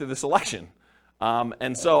drop after this election.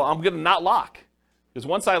 And so I'm going to not lock. Because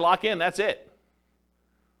once I lock in, that's it.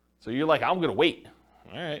 So you're like, I'm going to wait.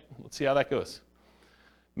 All right, let's see how that goes.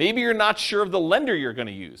 Maybe you're not sure of the lender you're going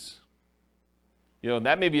to use. You know,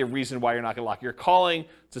 that may be a reason why you're not going to lock. You're calling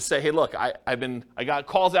to say, hey, look, I got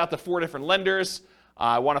calls out to 4 different lenders.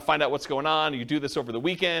 I want to find out what's going on. You do this over the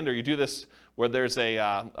weekend, or you do this where there's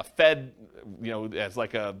a Fed, you know, as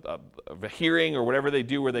like a hearing or whatever they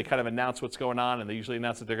do where they kind of announce what's going on, and they usually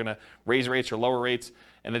announce that they're going to raise rates or lower rates,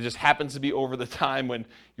 and it just happens to be over the time when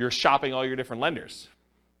you're shopping all your different lenders.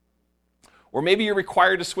 Or maybe you're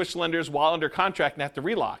required to switch lenders while under contract and have to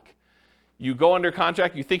relock. You go under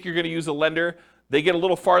contract, you think you're going to use a lender, they get a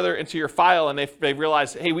little farther into your file and they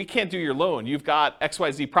realize, hey, we can't do your loan. You've got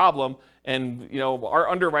XYZ problem, and you know our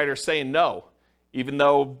underwriter's saying no, even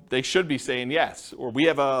though they should be saying yes. Or we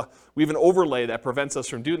have an overlay that prevents us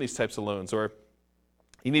from doing these types of loans. Or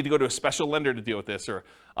you need to go to a special lender to deal with this. Or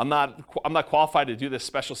I'm not qualified to do this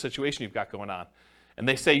special situation you've got going on. And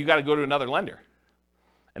they say you got to go to another lender.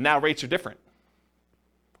 And now rates are different.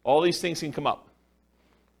 All these things can come up.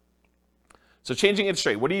 So changing interest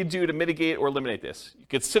rate, what do you do to mitigate or eliminate this? You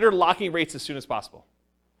consider locking rates as soon as possible.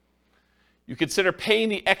 You consider paying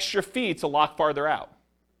the extra fee to lock farther out.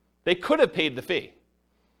 They could have paid the fee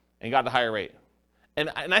and got a higher rate.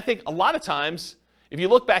 And I think a lot of times, if you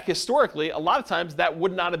look back historically, a lot of times that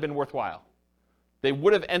would not have been worthwhile. They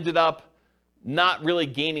would have ended up not really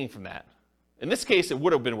gaining from that. In this case, it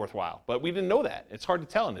would have been worthwhile, but we didn't know that. It's hard to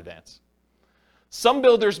tell in advance. Some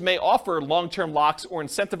builders may offer long-term locks or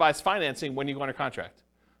incentivized financing when you go under contract.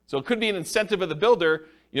 So it could be an incentive of the builder.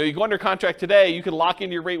 You know, you go under contract today, you can lock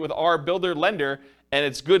in your rate with our builder lender, and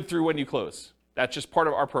it's good through when you close. That's just part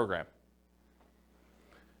of our program.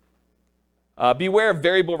 Beware of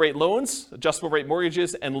variable rate loans, adjustable rate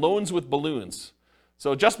mortgages, and loans with balloons.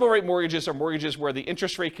 So adjustable rate mortgages are mortgages where the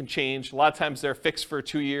interest rate can change. A lot of times they're fixed for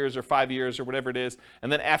 2 years or 5 years or whatever it is.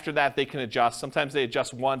 And then after that, they can adjust. Sometimes they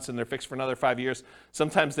adjust once and they're fixed for another 5 years.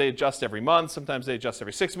 Sometimes they adjust every month. Sometimes they adjust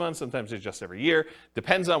every 6 months. Sometimes they adjust every year.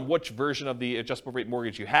 Depends on which version of the adjustable rate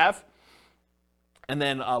mortgage you have. And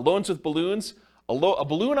then loans with balloons. A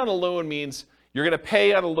balloon on a loan means you're going to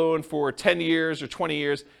pay on a loan for 10 years or 20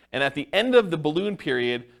 years. And at the end of the balloon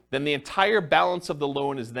period, then the entire balance of the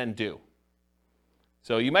loan is then due.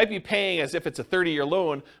 So you might be paying as if it's a 30-year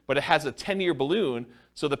loan, but it has a 10-year balloon,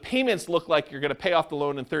 so the payments look like you're going to pay off the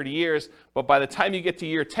loan in 30 years, but by the time you get to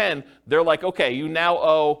year 10, they're like, okay, you now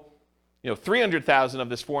owe $300,000 of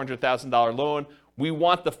this $400,000 loan. We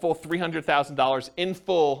want the full $300,000 in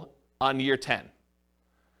full on year 10.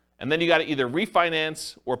 And then you got to either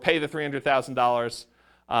refinance or pay the $300,000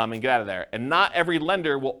 and get out of there. And not every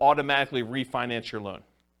lender will automatically refinance your loan.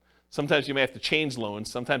 Sometimes you may have to change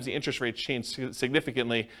loans. Sometimes the interest rates change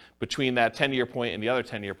significantly between that 10-year point and the other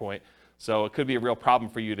 10-year point. So it could be a real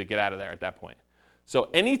problem for you to get out of there at that point. So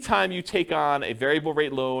anytime you take on a variable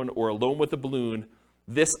rate loan or a loan with a balloon,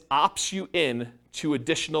 this opts you in to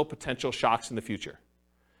additional potential shocks in the future.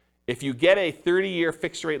 If you get a 30-year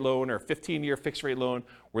fixed rate loan or a 15-year fixed rate loan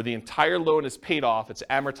where the entire loan is paid off, it's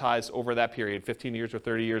amortized over that period, 15 years or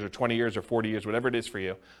 30 years or 20 years or 40 years, whatever it is for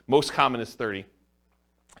you. Most common is 30.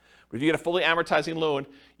 But if you get a fully amortizing loan,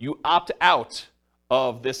 you opt out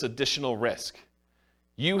of this additional risk.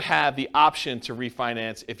 You have the option to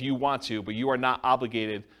refinance if you want to, but you are not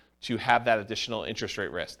obligated to have that additional interest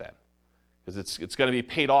rate risk then. Because it's going to be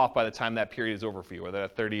paid off by the time that period is over for you, whether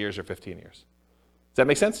that's 30 years or 15 years. Does that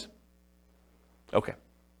make sense? Okay.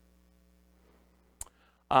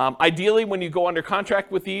 Ideally, when you go under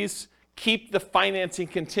contract with these, keep the financing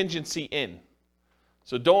contingency in.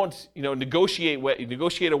 So don't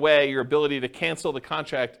negotiate away your ability to cancel the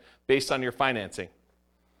contract based on your financing.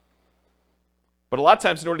 But a lot of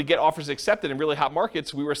times, in order to get offers accepted in really hot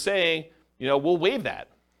markets, we were saying, we'll waive that.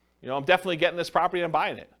 I'm definitely getting this property and I'm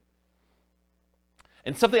buying it.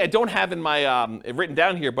 And something I don't have in my written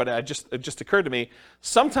down here, but it just occurred to me,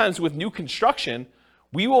 sometimes with new construction,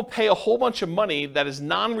 we will pay a whole bunch of money that is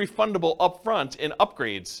non-refundable upfront in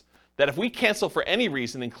upgrades that if we cancel for any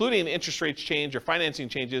reason, including the interest rates change or financing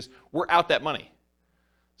changes, we're out that money.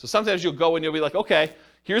 So sometimes you'll go and you'll be like, okay,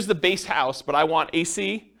 here's the base house, but I want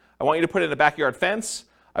AC. I want you to put in a backyard fence.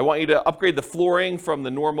 I want you to upgrade the flooring from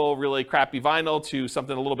the normal, really crappy vinyl to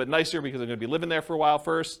something a little bit nicer because I'm going to be living there for a while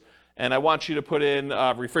first. And I want you to put in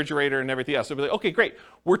a refrigerator and everything else. So we'll be like, okay, great.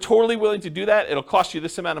 We're totally willing to do that. It'll cost you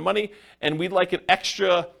this amount of money. And we'd like an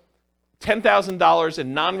extra $10,000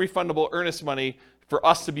 in non-refundable earnest money for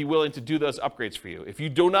us to be willing to do those upgrades for you. If you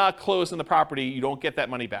do not close on the property, you don't get that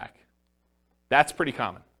money back. That's pretty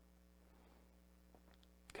common.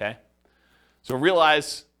 Okay? So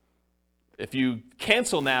realize if you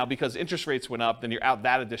cancel now because interest rates went up, then you're out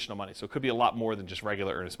that additional money. So it could be a lot more than just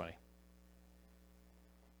regular earnest money.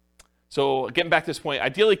 So getting back to this point,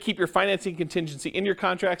 ideally keep your financing contingency in your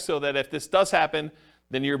contract so that if this does happen,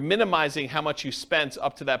 then you're minimizing how much you spent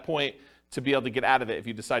up to that point to be able to get out of it if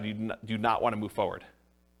you decide you do not want to move forward.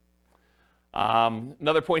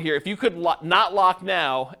 Another point here, if you could not lock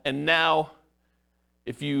now, and now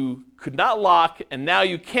if you could not lock and now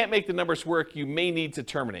you can't make the numbers work, you may need to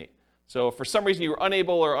terminate. So if for some reason you were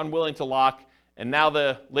unable or unwilling to lock, and now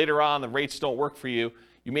later on the rates don't work for you,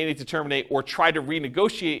 you may need to terminate or try to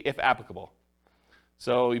renegotiate if applicable.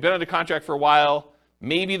 So you've been under contract for a while.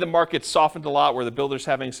 Maybe the market's softened a lot where the builder's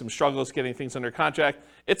having some struggles getting things under contract.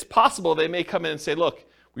 It's possible they may come in and say, look,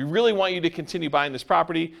 we really want you to continue buying this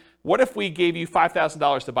property. What if we gave you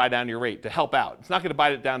 $5,000 to buy down your rate to help out? It's not going to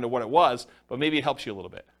buy it down to what it was, but maybe it helps you a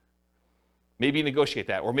little bit. Maybe you negotiate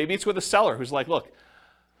that. Or maybe it's with a seller who's like, look,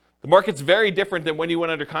 the market's very different than when you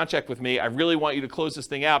went under contract with me. I really want you to close this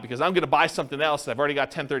thing out because I'm going to buy something else. I've already got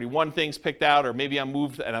 1031 things picked out, or maybe I'm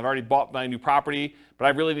moved and I've already bought my new property, but I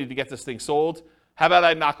really need to get this thing sold. How about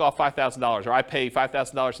I knock off $5,000, or I pay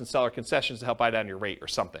 $5,000 in seller concessions to help buy down your rate or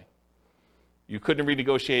something? You couldn't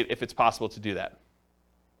renegotiate if it's possible to do that.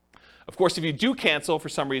 Of course, if you do cancel for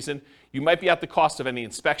some reason, you might be at the cost of any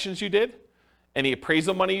inspections you did, any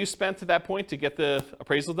appraisal money you spent at that point to get the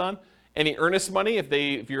appraisal done, any earnest money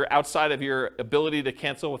if you're outside of your ability to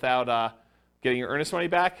cancel without getting your earnest money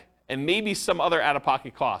back, and maybe some other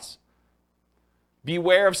out-of-pocket costs.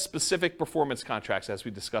 Beware of specific performance contracts, as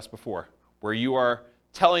we discussed before, where you are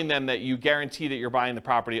telling them that you guarantee that you're buying the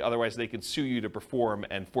property, otherwise they can sue you to perform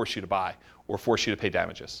and force you to buy or force you to pay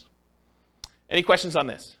damages. Any questions on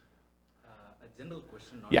this? A general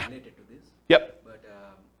question not Yeah. related to this. Yep. But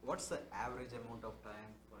what's the average amount of time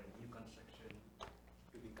for a new construction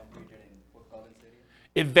to be completed in Fort Collins area?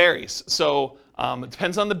 It varies. So it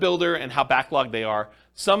depends on the builder and how backlogged they are.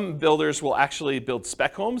 Some builders will actually build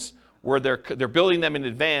spec homes where they're building them in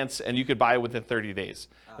advance and you could buy it within 30 days.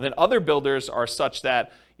 And then other builders are such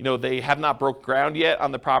that they have not broke ground yet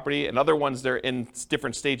on the property, and other ones they're in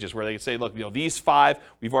different stages where they say, look, these 5,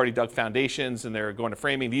 we've already dug foundations and they're going to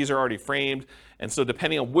framing. These are already framed. And so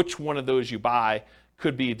depending on which one of those you buy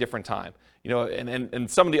could be a different time. And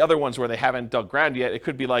some of the other ones where they haven't dug ground yet, it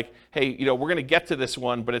could be like, hey, we're going to get to this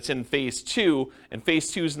one, but it's in phase 2, and phase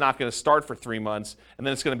 2 is not going to start for 3 months, and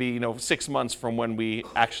then it's going to be 6 months from when we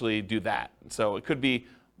actually do that. So it could be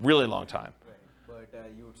really long time. Right.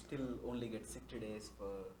 But you would still only get 60 days for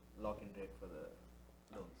lock-in rate for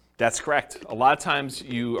the loans. That's correct. A lot of times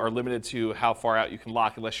you are limited to how far out you can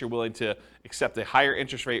lock unless you're willing to accept a higher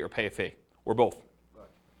interest rate or pay a fee, or both. Got it.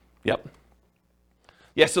 Yep.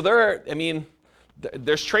 Yeah, so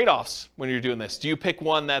there's trade-offs when you're doing this. Do you pick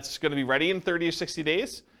one that's going to be ready in 30 or 60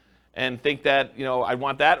 days and think that, I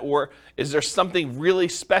want that? Or is there something really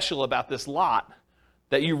special about this lot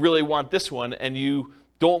that you really want this one and you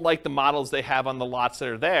don't like the models they have on the lots that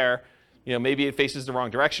are there? Maybe it faces the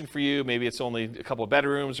wrong direction for you. Maybe it's only a couple of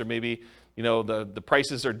bedrooms, or maybe, the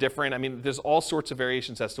prices are different. I mean, there's all sorts of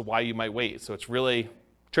variations as to why you might wait. So it's really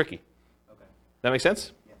tricky. Okay. That make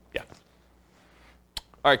sense? Yeah.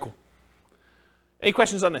 All right, cool. Any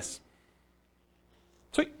questions on this?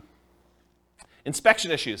 Sweet.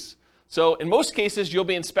 Inspection issues. So in most cases, you'll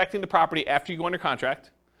be inspecting the property after you go under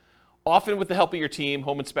contract, often with the help of your team,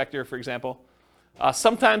 home inspector, for example.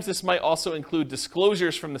 Sometimes this might also include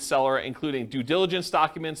disclosures from the seller, including due diligence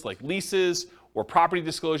documents like leases or property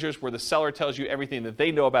disclosures where the seller tells you everything that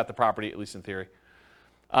they know about the property, at least in theory.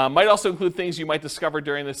 Might also include things you might discover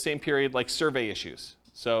during the same period, like survey issues.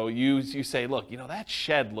 So you say, look, that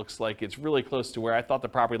shed looks like it's really close to where I thought the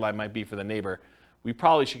property line might be for the neighbor. We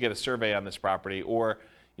probably should get a survey on this property. Or,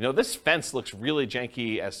 this fence looks really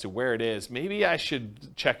janky as to where it is. Maybe I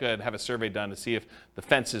should check and have a survey done to see if the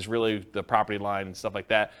fence is really the property line and stuff like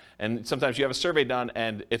that. And sometimes you have a survey done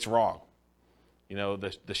and it's wrong.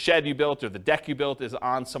 The shed you built or the deck you built is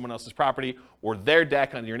on someone else's property, or their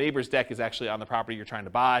deck on your neighbor's deck is actually on the property you're trying to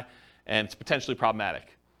buy, and it's potentially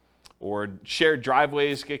problematic. Or shared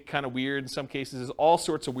driveways get kind of weird in some cases. There's all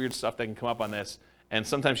sorts of weird stuff that can come up on this, and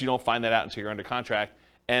sometimes you don't find that out until you're under contract.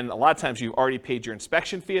 And a lot of times you've already paid your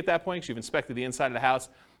inspection fee at that point, because you've inspected the inside of the house,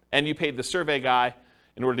 and you paid the survey guy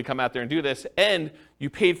in order to come out there and do this, and you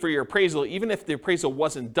paid for your appraisal, even if the appraisal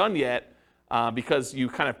wasn't done yet, because you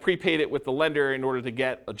kind of prepaid it with the lender in order to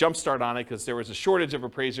get a jump start on it, because there was a shortage of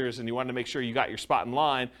appraisers and you wanted to make sure you got your spot in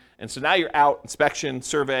line. And so now you're out, inspection,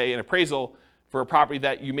 survey, and appraisal for a property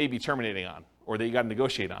that you may be terminating on or that you got to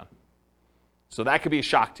negotiate on. So that could be a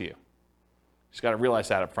shock to you. You just got to realize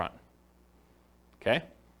that up front. Okay?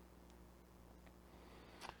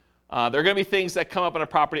 There are going to be things that come up on a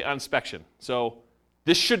property on inspection. So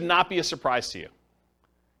this should not be a surprise to you.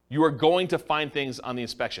 You are going to find things on the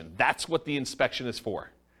inspection. That's what the inspection is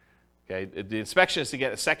for. Okay? The inspection is to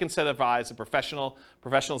get a second set of eyes, a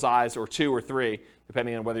professional's eyes, or 2 or 3,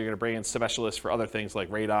 depending on whether you're going to bring in specialists for other things like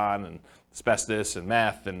radon and asbestos and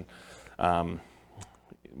meth and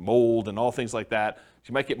mold and all things like that.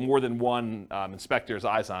 You might get more than one inspector's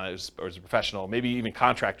eyes on it or as a professional. Maybe even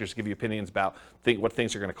contractors give you opinions about what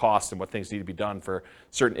things are going to cost and what things need to be done for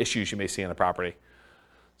certain issues you may see on the property.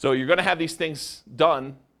 So you're going to have these things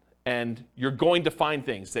done, and you're going to find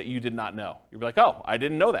things that you did not know. You'll be like, oh, I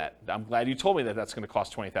didn't know that. I'm glad you told me that that's going to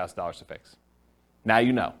cost $20,000 to fix. Now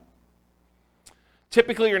you know.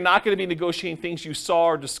 Typically, you're not going to be negotiating things you saw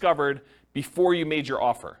or discovered before you made your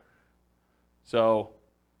offer. So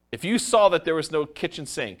if you saw that there was no kitchen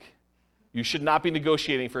sink, you should not be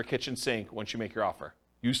negotiating for a kitchen sink once you make your offer.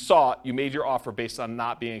 You saw it, you made your offer based on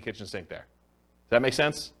not being a kitchen sink there. Does that make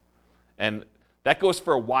sense? And that goes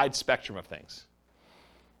for a wide spectrum of things.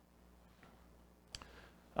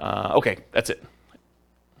 Okay, that's it.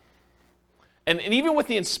 And even with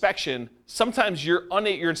the inspection, sometimes your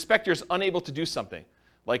inspector is unable to do something.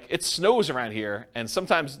 Like it snows around here, and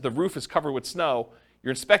sometimes the roof is covered with snow.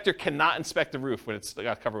 Your inspector cannot inspect the roof when it's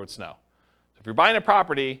got covered with snow. So if you're buying a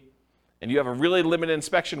property and you have a really limited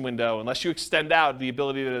inspection window, unless you extend out the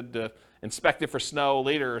ability to inspect it for snow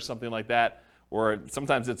later or something like that, or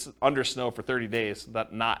sometimes it's under snow for 30 days,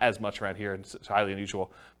 not as much around here, it's highly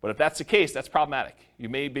unusual. But if that's the case, that's problematic. You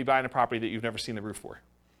may be buying a property that you've never seen the roof for.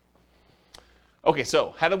 Okay,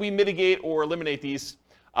 so how do we mitigate or eliminate these?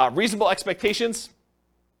 Reasonable expectations.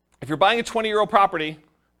 If you're buying a 20-year-old property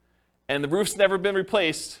and the roof's never been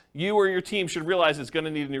replaced, you or your team should realize it's going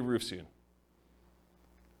to need a new roof soon.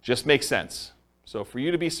 Just makes sense. So for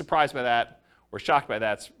you to be surprised by that or shocked by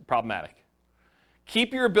that, it's problematic.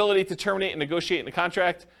 Keep your ability to terminate and negotiate in the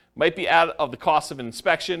contract. Might be out of the cost of an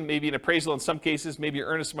inspection, maybe an appraisal in some cases, maybe your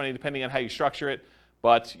earnest money depending on how you structure it.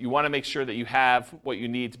 But you want to make sure that you have what you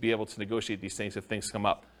need to be able to negotiate these things if things come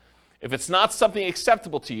up. If it's not something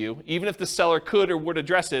acceptable to you, even if the seller could or would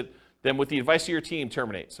address it, then with the advice of your team,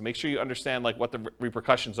 terminate. So make sure you understand what the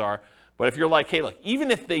repercussions are. But if you're like, hey, look, even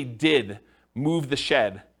if they did move the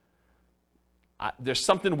shed. There's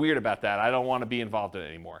something weird about that. I don't want to be involved in it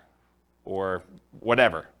anymore, or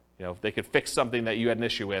whatever. If they could fix something that you had an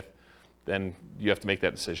issue with, then you have to make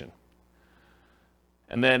that decision.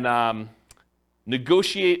 And then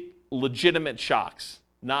negotiate legitimate shocks,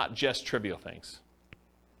 not just trivial things.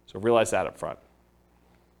 So realize that up front.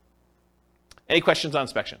 Any questions on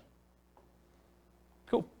inspection?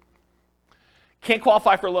 Cool. Can't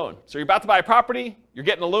qualify for a loan. So you're about to buy a property, you're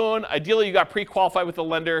getting a loan. Ideally, you got pre-qualified with a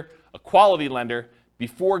lender, a quality lender,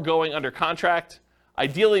 before going under contract.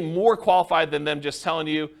 Ideally, more qualified than them just telling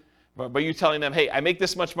you, but you telling them, hey, I make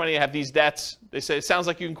this much money, I have these debts. They say, it sounds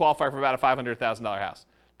like you can qualify for about a $500,000 house.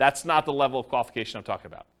 That's not the level of qualification I'm talking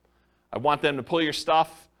about. I want them to pull your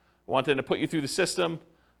stuff. I want them to put you through the system.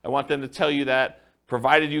 I want them to tell you that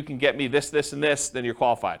provided you can get me this, this, and this, then you're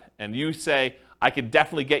qualified. And you say, I can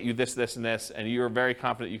definitely get you this, this, and this, and you're very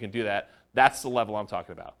confident you can do that. That's the level I'm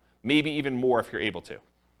talking about. Maybe even more if you're able to.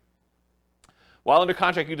 While under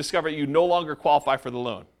contract, you discover you no longer qualify for the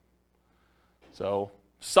loan. So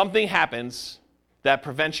something happens that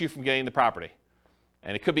prevents you from getting the property.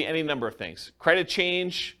 And it could be any number of things. Credit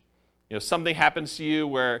change, something happens to you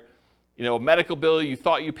where, a medical bill you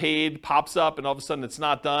thought you paid pops up and all of a sudden it's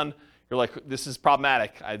not done. You're like, this is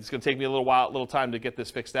problematic. It's going to take me a little time to get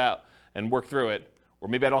this fixed out and work through it. Or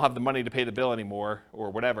maybe I don't have the money to pay the bill anymore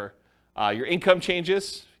or whatever. Your income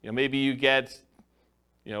changes. Maybe you get,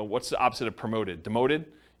 what's the opposite of promoted? Demoted.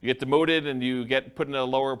 You get demoted and you get put in a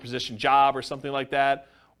lower position job or something like that.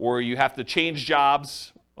 Or you have to change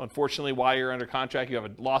jobs. Unfortunately, while you're under contract, you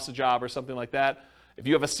have lost a job or something like that. If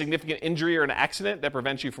you have a significant injury or an accident that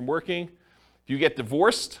prevents you from working, if you get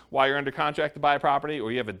divorced while you're under contract to buy a property,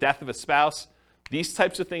 or you have a death of a spouse, these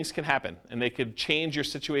types of things can happen, and they could change your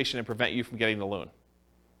situation and prevent you from getting the loan.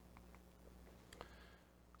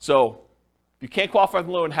 So if you can't qualify for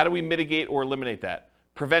the loan, how do we mitigate or eliminate that?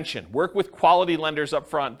 Prevention. Work with quality lenders up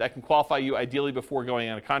front that can qualify you ideally before going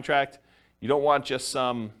on a contract. You don't want just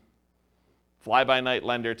some fly-by-night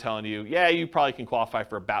lender telling you, yeah, you probably can qualify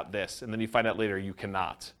for about this, and then you find out later you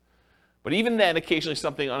cannot. But even then, occasionally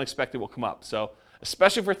something unexpected will come up. So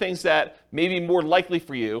especially for things that may be more likely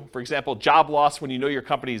for you, for example, job loss when you know your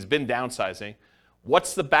company has been downsizing,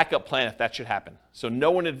 what's the backup plan if that should happen? So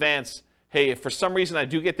know in advance, hey, if for some reason I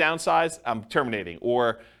do get downsized, I'm terminating.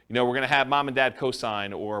 Or we're going to have mom and dad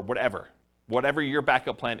co-sign or whatever your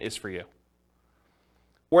backup plan is for you.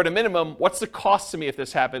 Or at a minimum, what's the cost to me if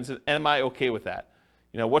this happens, and am I okay with that?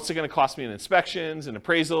 What's it going to cost me in inspections and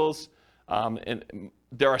appraisals? And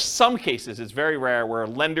there are some cases, it's very rare, where a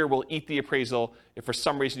lender will eat the appraisal if for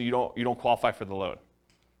some reason you don't qualify for the loan.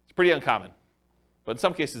 It's pretty uncommon, but in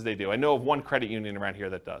some cases they do. I know of one credit union around here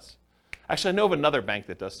that does. Actually, I know of another bank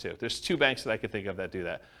that does too. There's 2 banks that I could think of that do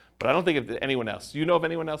that, but I don't think of anyone else. Do you know of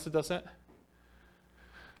anyone else that does that?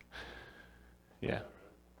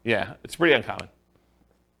 Yeah, it's pretty uncommon.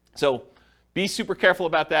 So be super careful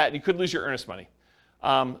about that, and you could lose your earnest money.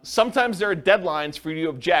 Sometimes there are deadlines for you to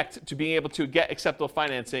object to being able to get acceptable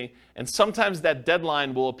financing, and sometimes that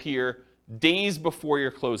deadline will appear days before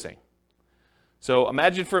your closing. So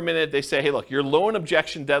imagine for a minute they say, hey, look, your loan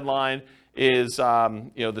objection deadline is the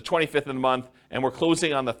 25th of the month, and we're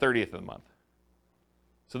closing on the 30th of the month.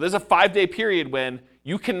 So there's a 5-day period when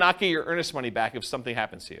you cannot get your earnest money back if something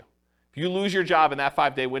happens to you. If you lose your job in that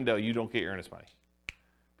 5-day window, you don't get your earnest money.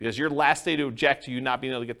 Because your last day to object to you not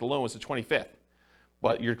being able to get the loan was the 25th.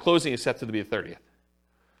 But your closing is set to be the 30th.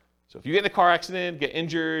 So if you get in a car accident, get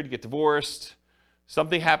injured, get divorced,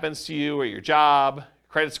 something happens to you or your job,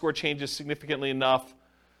 credit score changes significantly enough,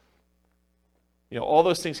 all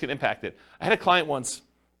those things can impact it. I had a client once,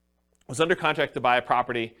 was under contract to buy a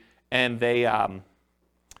property, and they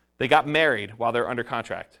got married while they were under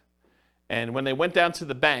contract. And when they went down to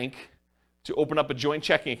the bank to open up a joint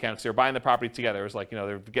checking account, because they were buying the property together, it was like,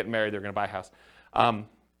 they're getting married, they're going to buy a house.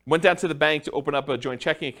 Went down to the bank to open up a joint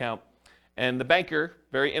checking account, and the banker,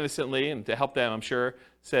 very innocently, and to help them, I'm sure,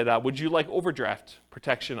 said, would you like overdraft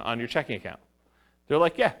protection on your checking account? They're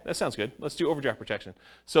like, yeah, that sounds good. Let's do overdraft protection.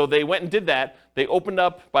 So they went and did that. They opened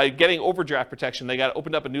up, by getting overdraft protection, they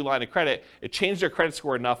opened up a new line of credit. It changed their credit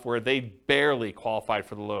score enough where they barely qualified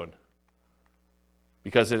for the loan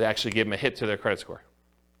because it actually gave them a hit to their credit score.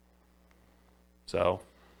 So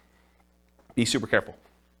be super careful.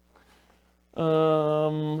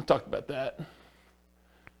 Talked about that.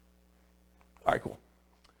 All right, cool.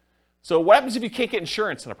 So what happens if you can't get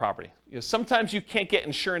insurance on a property? Sometimes you can't get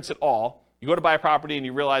insurance at all. You go to buy a property and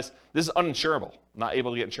you realize this is uninsurable. I'm not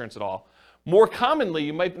able to get insurance at all. More commonly,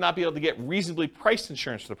 you might not be able to get reasonably priced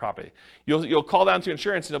insurance for the property. You'll call down to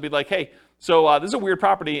insurance and they'll be like, hey, so this is a weird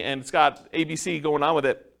property and it's got ABC going on with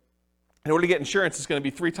it. in order to get insurance, it's going to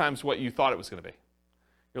be 3 times what you thought it was going to be.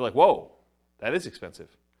 You're like, whoa, that is expensive.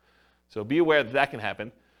 So be aware that that can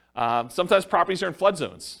happen. Sometimes properties are in flood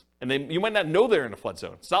zones, and you might not know they're in a flood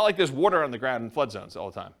zone. It's not like there's water on the ground in flood zones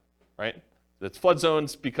all the time, right? It's flood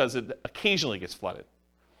zones because it occasionally gets flooded.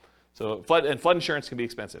 So flood insurance can be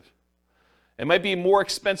expensive. It might be more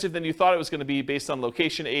expensive than you thought it was going to be based on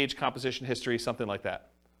location, age, composition, history, something like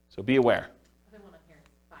that. So be aware. Another one on here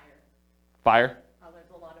is fire. Fire? There's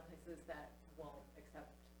a lot of places that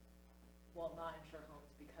will not insure homes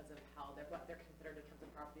because of what they're considered in terms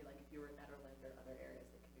of property. Like if you were in Netherlands or other areas,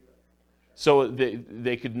 it can be really hard to insure. So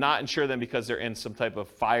they could not insure them because they're in some type of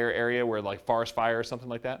fire area where like forest fire or something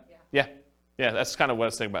like that? Yeah. Yeah, that's kind of what I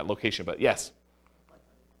was thinking about location, but yes.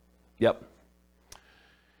 Yep.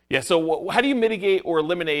 Yeah, so how do you mitigate or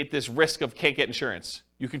eliminate this risk of can't get insurance?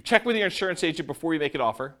 You can check with your insurance agent before you make an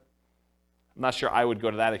offer. I'm not sure I would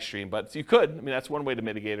go to that extreme, but you could. I mean, that's one way to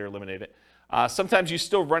mitigate or eliminate it. Sometimes you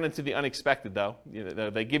still run into the unexpected, though.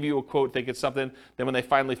 They give you a quote, think it's something, then when they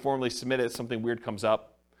finally formally submit it, something weird comes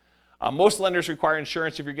up. Most lenders require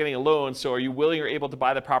insurance if you're getting a loan, so are you willing or able to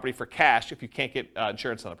buy the property for cash if you can't get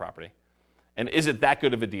insurance on the property? And is it that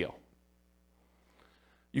good of a deal?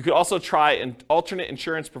 You could also try alternate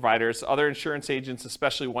insurance providers, other insurance agents,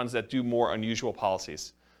 especially ones that do more unusual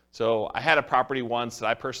policies. So I had a property once that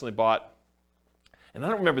I personally bought, and I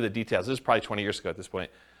don't remember the details. This was probably 20 years ago at this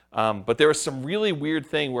point. But there was some really weird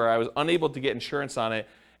thing where I was unable to get insurance on it,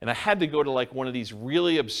 and I had to go to like one of these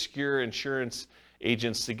really obscure insurance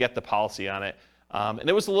agents to get the policy on it. And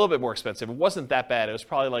it was a little bit more expensive. It wasn't that bad. It was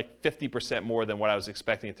probably like 50% more than what I was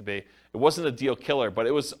expecting it to be. It wasn't a deal killer, but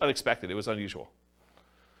it was unexpected. It was unusual.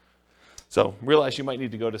 So realize you might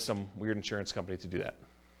need to go to some weird insurance company to do that.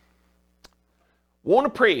 Won't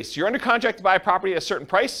appraise. You're under contract to buy a property at a certain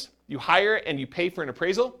price. You hire and you pay for an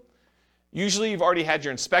appraisal. Usually you've already had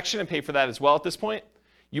your inspection and pay for that as well at this point.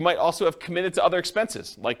 You might also have committed to other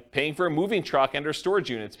expenses, like paying for a moving truck and or storage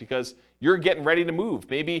units because you're getting ready to move.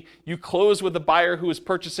 Maybe you close with the buyer who is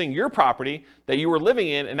purchasing your property that you were living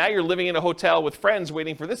in, and now you're living in a hotel with friends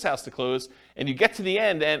waiting for this house to close, and you get to the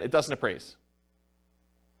end and it doesn't appraise.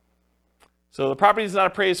 So the property is not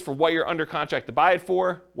appraised for what you're under contract to buy it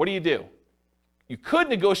for. What do? You could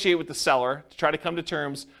negotiate with the seller to try to come to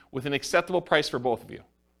terms with an acceptable price for both of you.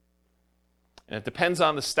 And it depends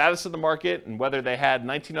on the status of the market and whether they had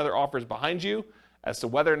 19 other offers behind you as to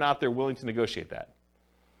whether or not they're willing to negotiate that.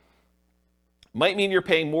 Might mean you're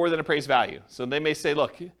paying more than appraised value. So they may say,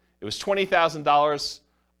 look, it was $20,000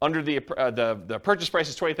 under the purchase price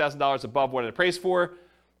is $20,000 above what it appraised for.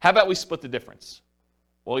 How about we split the difference?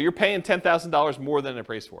 Well, you're paying $10,000 more than it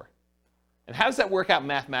appraised for. And how does that work out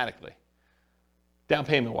mathematically, down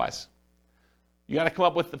payment-wise? You got to come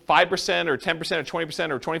up with the 5% or 10% or 20%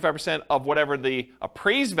 or 25% of whatever the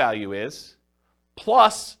appraised value is,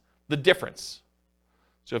 plus the difference.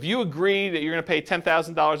 So if you agree that you're going to pay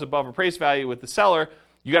 $10,000 above appraised value with the seller,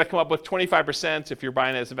 you got to come up with 25%, if you're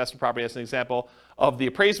buying it as investment property as an example, of the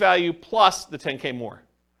appraised value plus the $10K more.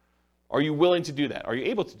 Are you willing to do that? Are you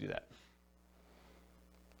able to do that?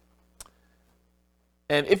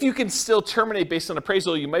 And if you can still terminate based on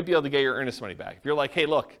appraisal, you might be able to get your earnest money back. If you're like, hey,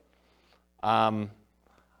 look, I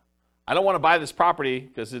don't want to buy this property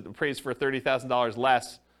because it appraised for $30,000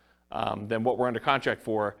 less than what we're under contract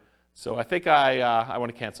for, so I think I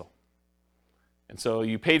want to cancel. And so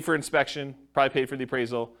you paid for inspection, probably paid for the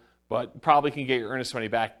appraisal, but probably can get your earnest money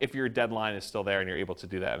back if your deadline is still there and you're able to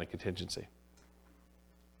do that in a contingency.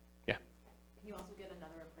 Yeah? Can you also get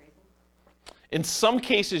another appraisal? In some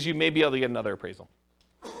cases, you may be able to get another appraisal.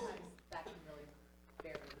 Sometimes that can really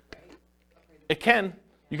vary, right? Appraisal. It can.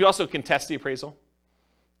 You could also contest the appraisal.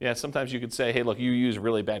 Yeah, sometimes you could say, hey, look, you use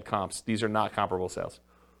really bad comps. These are not comparable sales.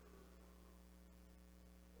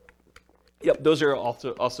 Yep, those are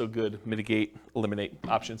also good mitigate, eliminate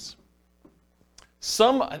options.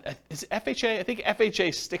 Some, is FHA? I think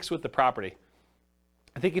FHA sticks with the property.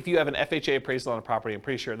 I think if you have an FHA appraisal on a property, I'm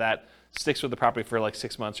pretty sure that sticks with the property for like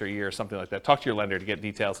 6 months or a year or something like that. Talk to your lender to get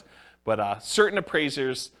details. But certain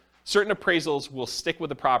appraisals will stick with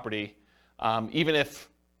the property, even if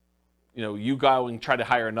you go and try to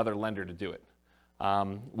hire another lender to do it.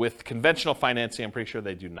 With conventional financing, I'm pretty sure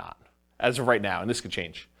they do not, as of right now, and this could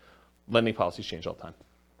change. Lending policies change all the time.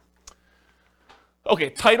 Okay,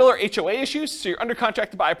 title or HOA issues. So you're under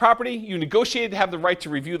contract to buy a property. You negotiated to have the right to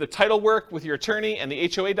review the title work with your attorney and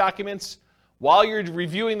the HOA documents. While you're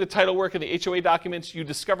reviewing the title work and the HOA documents, you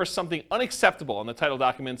discover something unacceptable in the title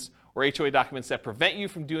documents or HOA documents that prevent you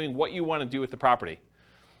from doing what you want to do with the property.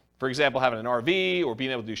 For example, having an RV or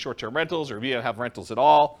being able to do short-term rentals or being able to have rentals at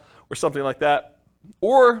all or something like that.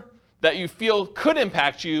 Or that you feel could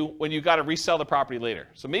impact you when you got to resell the property later.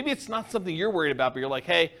 So maybe it's not something you're worried about, but you're like,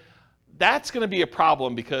 hey, that's going to be a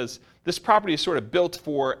problem because this property is sort of built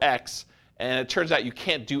for X, and it turns out you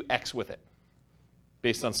can't do X with it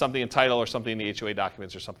based on something in title or something in the HOA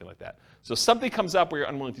documents or something like that. So something comes up where you're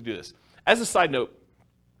unwilling to do this. As a side note,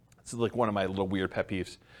 this is like one of my little weird pet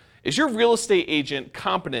peeves. Is your real estate agent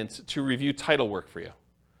competent to review title work for you?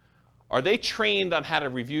 Are they trained on how to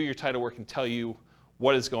review your title work and tell you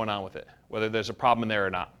what is going on with it, whether there's a problem in there or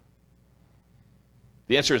not?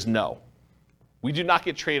 The answer is no. We do not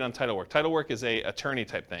get trained on title work. Title work is an attorney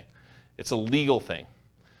type thing. It's a legal thing.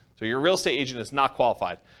 So your real estate agent is not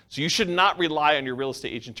qualified. So you should not rely on your real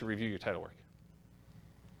estate agent to review your title work.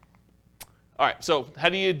 All right, so how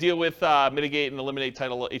do you deal with, mitigate, and eliminate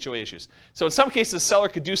title HOA issues? So in some cases, the seller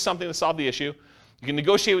could do something to solve the issue. You can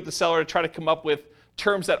negotiate with the seller to try to come up with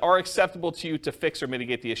terms that are acceptable to you to fix or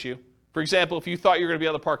mitigate the issue. For example, if you thought you were going to be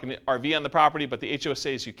able to park an RV on the property, but the HOA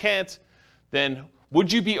says you can't, then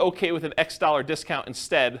would you be okay with an X dollar discount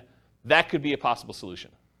instead? That could be a possible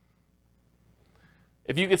solution.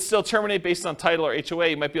 If you could still terminate based on title or HOA,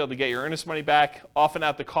 you might be able to get your earnest money back, often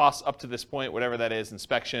out the costs up to this point, whatever that is,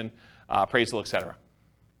 inspection, appraisal, etc.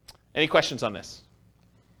 Any questions on this?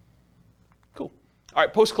 Cool. All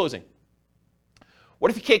right, post-closing.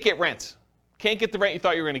 What if you can't get rent? Can't get the rent you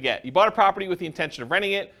thought you were going to get? You bought a property with the intention of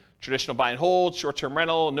renting it, traditional buy and hold, short-term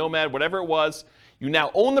rental, nomad, whatever it was. You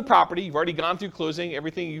now own the property. You've already gone through closing,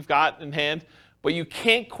 everything you've got in hand, but you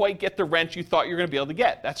can't quite get the rent you thought you were going to be able to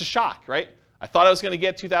get. That's a shock, right? I thought I was going to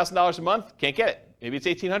get $2,000 a month. Can't get it. Maybe it's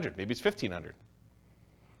 $1,800. Maybe it's $1,500.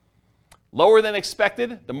 Lower than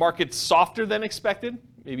expected. The market's softer than expected.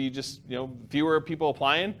 Maybe you just, fewer people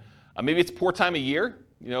applying. Maybe it's poor time of year.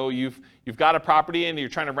 You've got a property and you're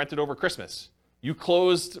trying to rent it over Christmas. You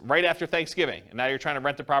closed right after Thanksgiving, and now you're trying to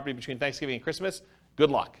rent the property between Thanksgiving and Christmas.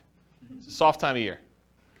 Good luck. It's a soft time of year.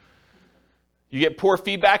 You get poor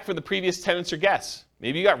feedback from the previous tenants or guests.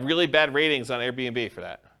 Maybe you got really bad ratings on Airbnb for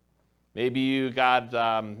that. Maybe you got,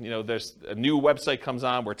 there's a new website comes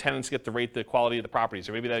on where tenants get to rate the quality of the properties,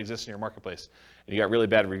 or maybe that exists in your marketplace, and you got really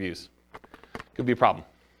bad reviews. Could be a problem.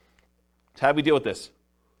 So how do we deal with this?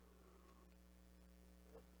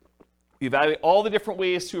 We evaluate all the different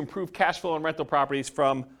ways to improve cash flow on rental properties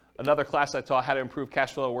from another class I taught, How to Improve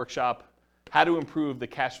Cash Flow Workshop, How to Improve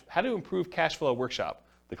Cash Flow Workshop,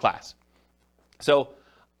 the class. So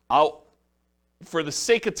for the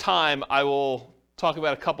sake of time, I will talk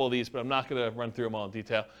about a couple of these, but I'm not going to run through them all in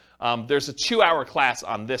detail. There's a 2-hour class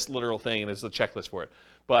on this literal thing, and there's a checklist for it.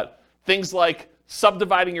 But things like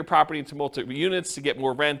subdividing your property into multiple units to get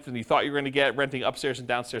more rent than you thought you were going to get, renting upstairs and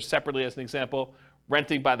downstairs separately as an example,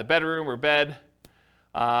 renting by the bedroom or bed,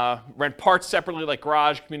 rent parts separately like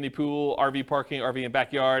garage, community pool, RV parking, RV and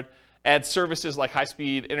backyard, add services like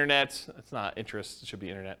high-speed internet. That's not interest, it should be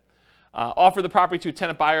internet. Offer the property to a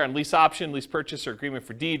tenant buyer on lease option, lease purchase, or agreement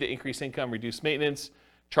for deed to increase income, reduce maintenance,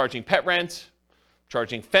 charging pet rent,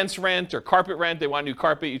 charging fence rent or carpet rent. They want new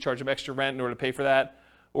carpet, you charge them extra rent in order to pay for that,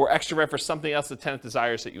 or extra rent for something else the tenant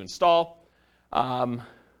desires that you install.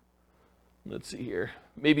 Let's see here.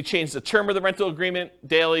 Maybe change the term of the rental agreement,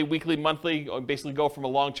 daily, weekly, monthly, or basically go from a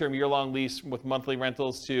long-term, year-long lease with monthly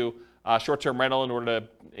rentals to short-term rental in order to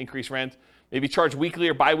increase rent. Maybe charge weekly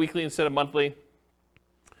or bi-weekly instead of monthly.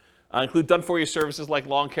 Include done-for-you services like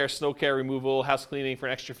lawn care, snow care, removal, house cleaning for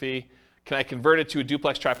an extra fee. Can I convert it to a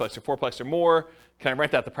duplex, triplex, or fourplex or more? Can I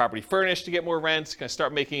rent out the property furnished to get more rents? Can I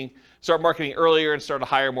start marketing earlier and start a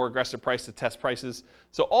higher, more aggressive price to test prices?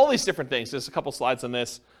 So all these different things. There's a couple slides on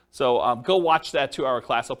this. So go watch that 2-hour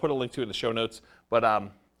class. I'll put a link to it in the show notes.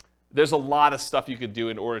 But there's a lot of stuff you could do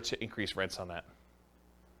in order to increase rents on that.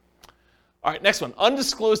 All right, next one,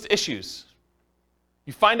 undisclosed issues.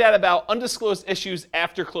 You find out about undisclosed issues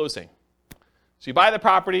after closing. So you buy the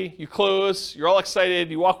property, you close, you're all excited,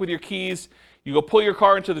 you walk with your keys, you go pull your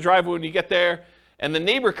car into the driveway when you get there, and the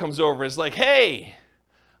neighbor comes over and is like, hey,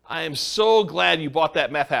 I am so glad you bought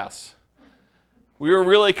that meth house. We were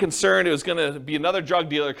really concerned it was going to be another drug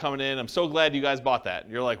dealer coming in. I'm so glad you guys bought that.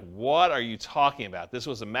 And you're like, what are you talking about? This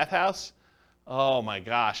was a meth house? Oh my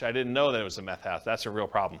gosh, I didn't know that it was a meth house. That's a real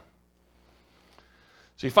problem.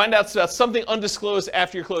 So you find out about something undisclosed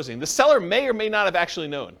after your closing. The seller may or may not have actually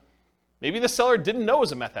known. Maybe the seller didn't know it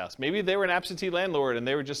was a meth house. Maybe they were an absentee landlord and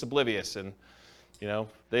they were just oblivious, and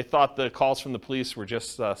they thought the calls from the police were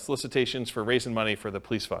just solicitations for raising money for the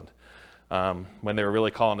police fund, when they were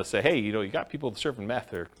really calling to say, hey, you got people serving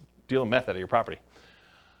meth or dealing meth out of your property.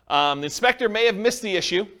 The inspector may have missed the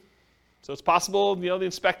issue. So it's possible the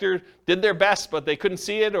inspector did their best, but they couldn't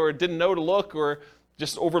see it or didn't know to look or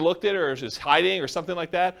just overlooked it or was just hiding or something like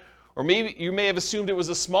that. Or maybe you may have assumed it was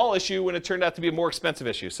a small issue when it turned out to be a more expensive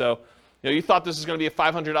issue. So you thought this was going to be a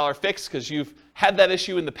 $500 fix because you've had that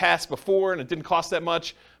issue in the past before and it didn't cost that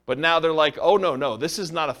much. But now they're like, oh, no, this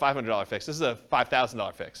is not a $500 fix. This is a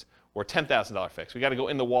 $5,000 fix or $10,000 fix. We got to go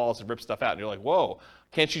in the walls and rip stuff out. And you're like, whoa,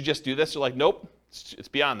 can't you just do this? They're like, nope, it's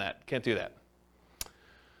beyond that. Can't do that.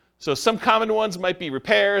 So some common ones might be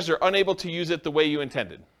repairs or unable to use it the way you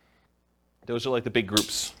intended. Those are like the big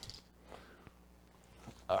groups.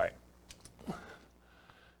 All right.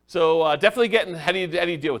 So definitely how do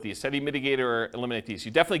you deal with these? How do you mitigate or eliminate these?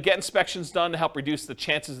 You definitely get inspections done to help reduce the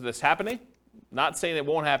chances of this happening. Not saying it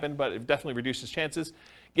won't happen, but it definitely reduces chances.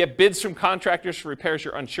 Get bids from contractors for repairs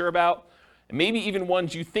you're unsure about, and maybe even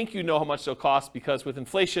ones you think you know how much they'll cost, because with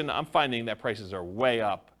inflation, I'm finding that prices are way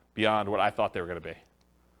up beyond what I thought they were going to be.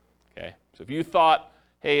 Okay, so if you thought,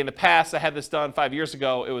 hey, in the past I had this done 5 years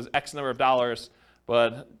ago, it was X number of dollars,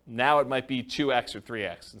 but now it might be 2X or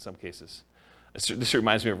 3X in some cases. This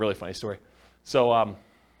reminds me of a really funny story. So I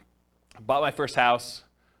bought my first house,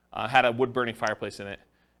 had a wood-burning fireplace in it,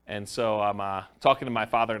 and so I'm talking to my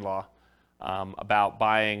father-in-law about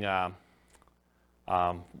buying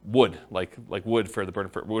wood, like wood for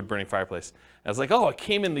the wood-burning fireplace. And I was like, oh, it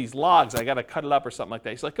came in these logs. I got to cut it up or something like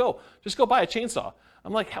that. He's like, oh, just go buy a chainsaw.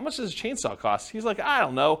 I'm like, how much does a chainsaw cost? He's like, I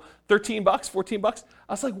don't know, $13, $14.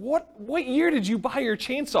 I was like, what year did you buy your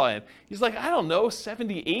chainsaw in? He's like, I don't know,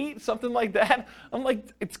 78, something like that. I'm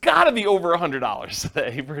like, it's got to be over $100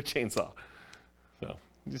 today for a chainsaw. So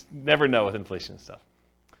you just never know with inflation and stuff.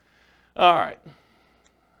 All right.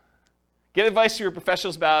 Get advice from your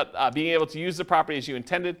professionals about being able to use the property as you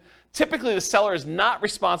intended. Typically, the seller is not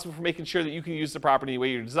responsible for making sure that you can use the property the way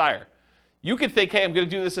you desire. You could think, hey, I'm going to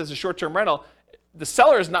do this as a short-term rental. The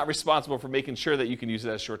seller is not responsible for making sure that you can use it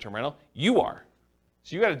as a short-term rental. You are.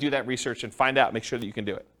 So you got to do that research and find out, make sure that you can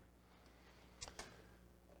do it.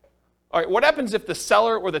 All right, what happens if the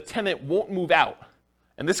seller or the tenant won't move out?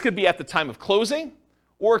 And this could be at the time of closing,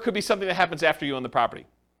 or it could be something that happens after you own the property.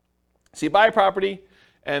 So you buy a property,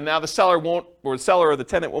 and now the seller or the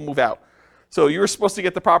tenant won't move out. So you were supposed to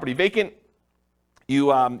get the property vacant.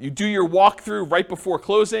 You do your walkthrough right before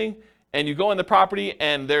closing, and you go in the property,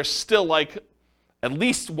 and there's still like at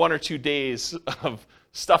least 1 or 2 days of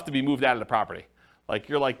stuff to be moved out of the property. Like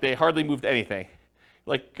you're like, they hardly moved anything.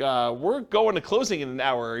 Like, we're going to closing in an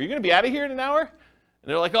hour. Are you going to be out of here in an hour? And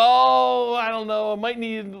they're like, oh, I don't know. I might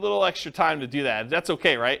need a little extra time to do that. That's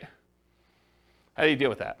okay, right? How do you deal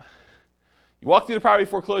with that? You walk through the property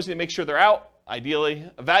before closing to make sure they're out, ideally.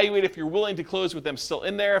 Evaluate if you're willing to close with them still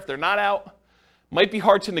in there. If they're not out, might be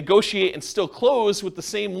hard to negotiate and still close with the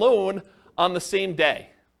same loan on the same day.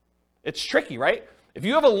 It's tricky, right? If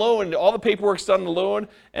you have a loan, all the paperwork's done on the loan,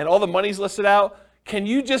 and all the money's listed out, can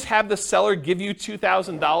you just have the seller give you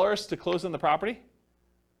 $2,000 to close on the property?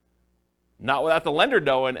 Not without the lender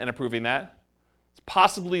knowing and approving that. It's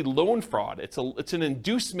possibly loan fraud. It's an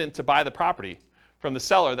inducement to buy the property from the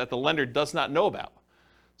seller that the lender does not know about.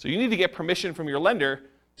 So you need to get permission from your lender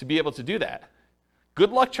to be able to do that.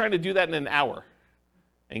 Good luck trying to do that in an hour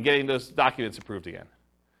and getting those documents approved again.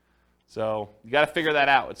 So you got to figure that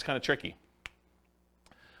out. It's kind of tricky.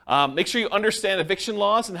 Make sure you understand eviction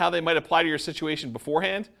laws and how they might apply to your situation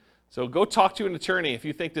beforehand. So go talk to an attorney if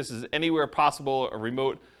you think this is anywhere possible, a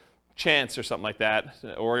remote chance or something like that,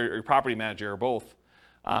 or your property manager or both.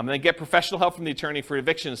 And then get professional help from the attorney for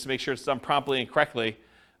evictions to make sure it's done promptly and correctly.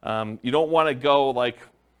 You don't want to go like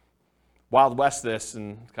Wild West this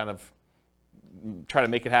and kind of try to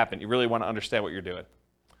make it happen. You really want to understand what you're doing.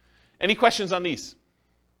 Any questions on these?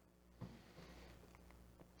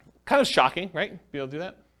 Kind of shocking, right? Be able to do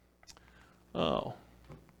that? Oh.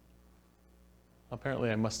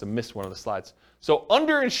 Apparently I must have missed one of the slides. So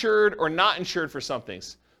underinsured or not insured for some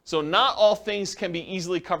things. So not all things can be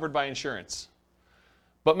easily covered by insurance.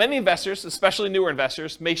 But many investors, especially newer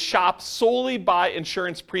investors, may shop solely by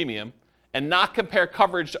insurance premium and not compare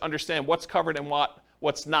coverage to understand what's covered and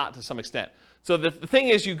what's not to some extent. So the thing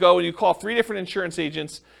is, you go and you call 3 different insurance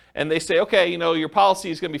agents, and they say, okay, your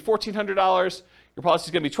policy is going to be $1,400, your policy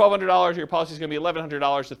is going to be $1,200, your policy is going to be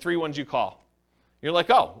 $1,100, the 3 ones you call. You're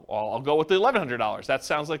like, oh, well, I'll go with the $1,100. That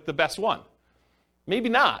sounds like the best one. Maybe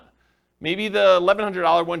not. Maybe the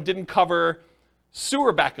 $1,100 one didn't cover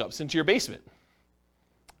sewer backups into your basement.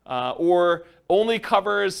 Or only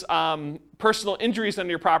covers personal injuries on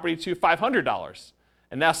your property to $500.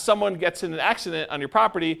 And now someone gets in an accident on your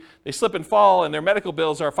property, they slip and fall, and their medical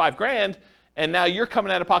bills are $5,000, and now you're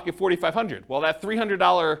coming out of pocket $4,500. Well, that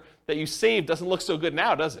 $300 that you saved doesn't look so good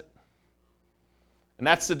now, does it? And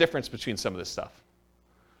that's the difference between some of this stuff.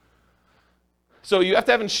 So you have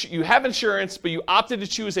to have you have insurance, but you opted to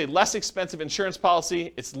choose a less expensive insurance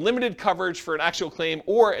policy. It's limited coverage for an actual claim,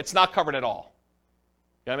 or it's not covered at all.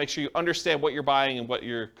 You gotta make sure you understand what you're buying and what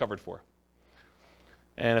you're covered for.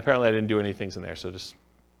 And apparently I didn't do any things in there, so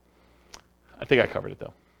I think I covered it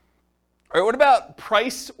though. All right, what about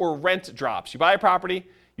price or rent drops? You buy a property,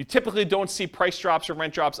 you typically don't see price drops or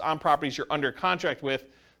rent drops on properties you're under contract with,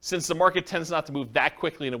 since the market tends not to move that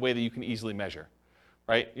quickly in a way that you can easily measure.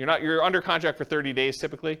 Right? You're under contract for 30 days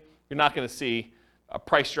typically. You're not going to see a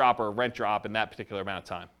price drop or a rent drop in that particular amount of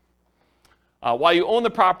time. While you own the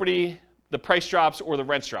property, the price drops or the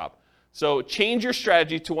rents drop. So change your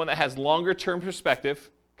strategy to one that has longer term perspective.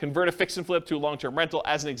 Convert a fix and flip to a long-term rental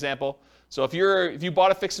as an example. So if you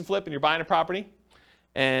bought a fix and flip and you're buying a property,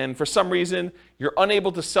 and for some reason you're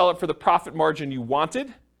unable to sell it for the profit margin you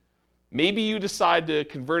wanted, maybe you decide to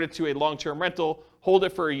convert it to a long-term rental, hold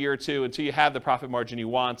it for a year or two until you have the profit margin you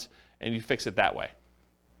want, and you fix it that way.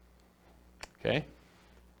 Okay?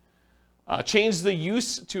 Change the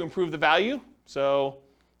use to improve the value. So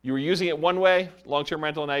you were using it one way, long-term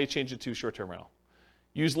rental, now you change it to short-term rental.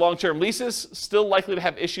 Use long-term leases, still likely to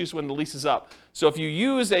have issues when the lease is up. So if you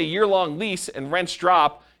use a year-long lease and rents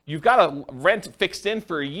drop, you've got a rent fixed in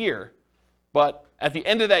for a year, but at the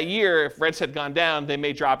end of that year, if rents had gone down, they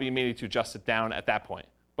may drop and you may need to adjust it down at that point.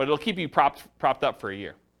 But it'll keep you propped up for a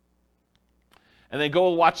year. And then go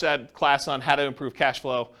watch that class on how to improve cash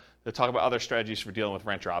flow. They'll talk about other strategies for dealing with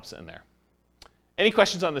rent drops in there. Any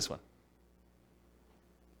questions on this one?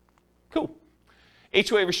 Cool.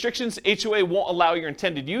 HOA restrictions. HOA won't allow your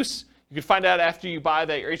intended use. You can find out after you buy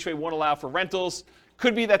that your HOA won't allow for rentals.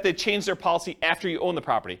 Could be that they change their policy after you own the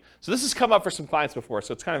property. So this has come up for some clients before,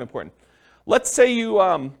 so it's kind of important. Let's say you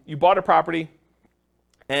bought a property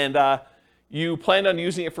and you planned on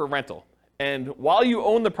using it for a rental. And while you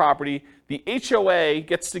own the property, the HOA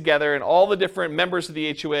gets together and all the different members of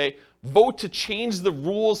the HOA vote to change the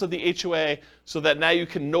rules of the HOA so that now you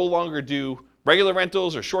can no longer do regular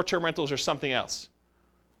rentals or short-term rentals or something else.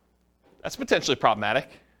 That's potentially problematic.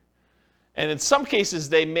 And in some cases,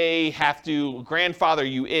 they may have to grandfather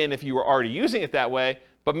you in if you were already using it that way,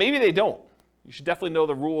 but maybe they don't. You should definitely know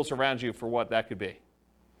the rules around you for what that could be.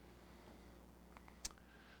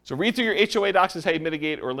 So read through your HOA docs is how you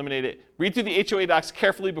mitigate or eliminate it. Read through the HOA docs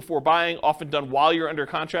carefully before buying, often done while you're under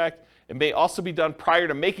contract. It may also be done prior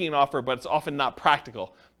to making an offer, but it's often not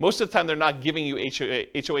practical. Most of the time, they're not giving you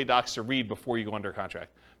HOA docs to read before you go under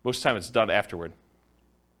contract. Most of the time, it's done afterward.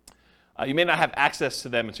 You may not have access to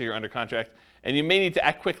them until you're under contract, and you may need to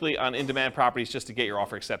act quickly on in-demand properties just to get your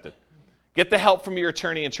offer accepted. Get the help from your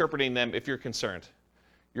attorney interpreting them if you're concerned.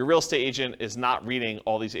 Your real estate agent is not reading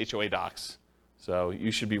all these HOA docs, so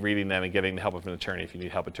you should be reading them and getting the help of an attorney if you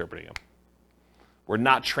need help interpreting them. We're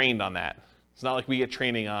not trained on that. It's not like we get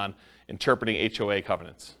training on interpreting HOA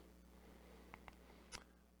covenants.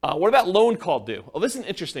 What about loan call due? Oh, this is an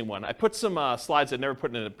interesting one. I put some slides I've never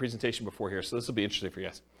put in a presentation before here, so this will be interesting for you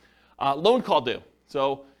guys. Loan call due.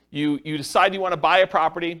 So you decide you want to buy a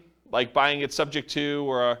property, like buying it subject to,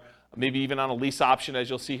 or maybe even on a lease option, as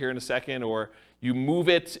you'll see here in a second, or you move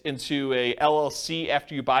it into a LLC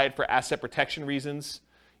after you buy it for asset protection reasons.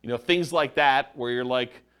 You know, things like that, where you're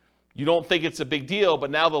like, you don't think it's a big deal, but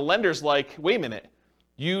now the lender's like, wait a minute,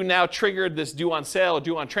 you now triggered this due on sale,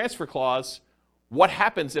 due on transfer clause. What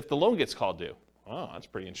happens if the loan gets called due? Oh, that's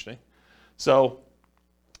pretty interesting. So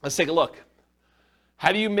let's take a look.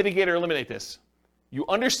 How do you mitigate or eliminate this? You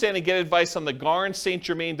understand and get advice on the Garn-St.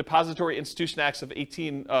 Germain Depository Institution Acts of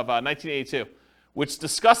 1982, which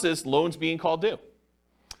discusses loans being called due.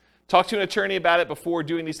 Talk to an attorney about it before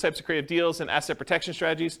doing these types of creative deals and asset protection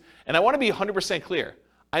strategies. And I want to be 100% clear.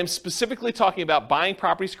 I'm specifically talking about buying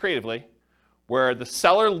properties creatively, where the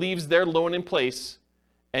seller leaves their loan in place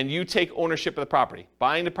and you take ownership of the property.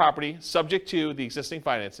 Buying the property subject to the existing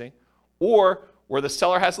financing, or where the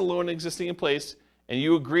seller has the loan existing in place and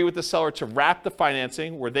you agree with the seller to wrap the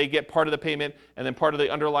financing where they get part of the payment and then part of the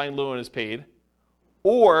underlying loan is paid.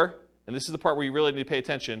 Or, and this is the part where you really need to pay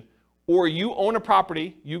attention, or you own a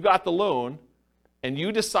property, you got the loan, and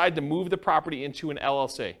you decide to move the property into an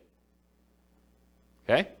LLC.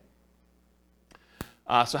 Okay?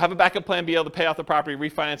 So have a backup plan, be able to pay off the property,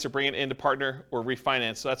 refinance, or bring it in to partner or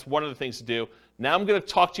refinance. So that's one of the things to do. Now I'm going to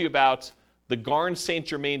talk to you about the Garn-St.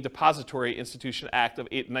 Germain Depository Institution Act of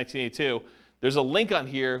 1982. There's a link on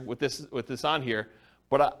here with this on here,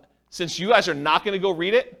 but since you guys are not going to go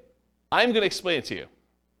read it, I'm going to explain it to you,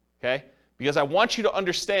 okay? Because I want you to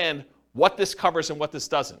understand what this covers and what this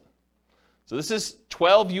doesn't. So this is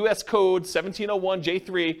 12 U.S. Code 1701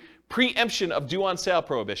 J3, preemption of due on sale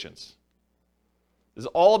prohibitions. This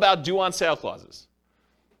is all about due on sale clauses.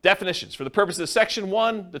 Definitions. For the purposes of Section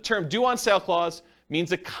 1, the term due on sale clause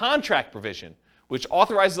means a contract provision which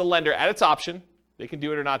authorizes the lender at its option, they can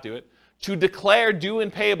do it or not do it, to declare due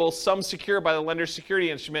and payable sums secured by the lender's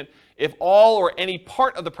security instrument if all or any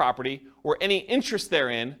part of the property or any interest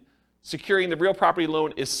therein securing the real property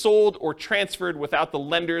loan is sold or transferred without the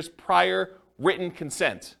lender's prior written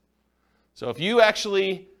consent. So if you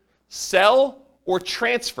actually sell or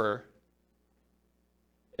transfer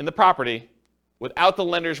in the property without the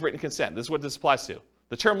lender's written consent, this is what this applies to.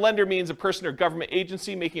 The term lender means a person or government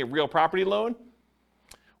agency making a real property loan,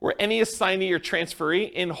 or any assignee or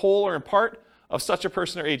transferee in whole or in part of such a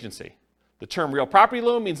person or agency. The term real property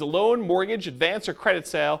loan means a loan, mortgage, advance, or credit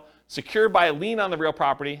sale secured by a lien on the real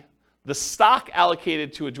property, the stock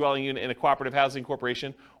allocated to a dwelling unit in a cooperative housing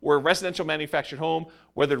corporation or a residential manufactured home,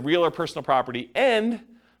 whether real or personal property, and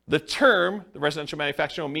the term, the residential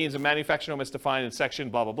manufactured home, means a manufactured home is defined in section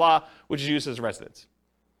blah, blah, blah, which is used as a residence.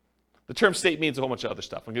 The term state means a whole bunch of other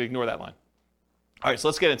stuff. I'm going to ignore that line. All right, so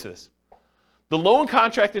let's get into this. The loan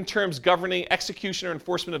contract and terms governing execution or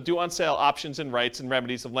enforcement of due on sale options and rights and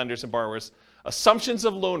remedies of lenders and borrowers, assumptions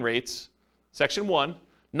of loan rates, section 1,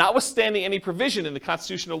 notwithstanding any provision in the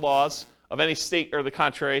constitutional laws of any state or the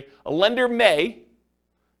contrary, a lender may,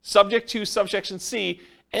 subject to subsection C,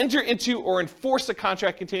 enter into or enforce a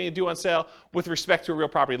contract containing a due on sale with respect to a real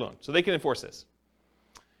property loan. So they can enforce this.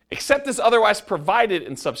 Except as otherwise provided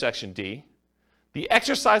in subsection D, the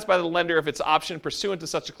exercise by the lender of its option pursuant to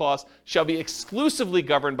such a clause shall be exclusively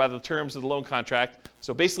governed by the terms of the loan contract.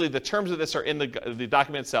 So basically the terms of this are in the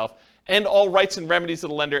document itself, and all rights and remedies of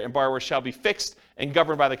the lender and borrower shall be fixed and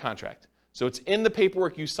governed by the contract. So it's in the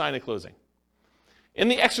paperwork you sign at closing. In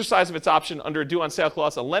the exercise of its option under a due on sale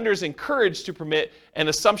clause, a lender is encouraged to permit an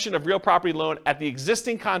assumption of real property loan at the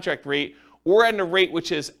existing contract rate or at a rate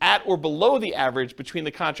which is at or below the average between the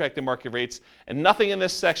contract and market rates, and nothing in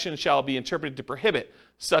this section shall be interpreted to prohibit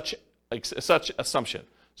such assumption.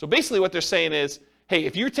 So basically what they're saying is, hey,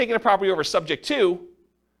 if you're taking a property over subject to,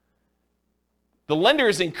 the lender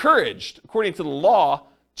is encouraged, according to the law,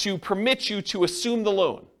 to permit you to assume the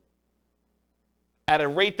loan at a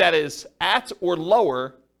rate that is at or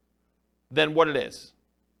lower than what it is.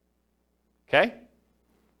 Okay?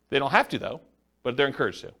 They don't have to, though, but they're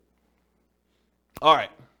encouraged to. All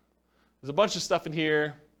right. There's a bunch of stuff in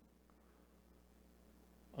here.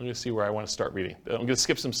 I'm going to see where I want to start reading. I'm going to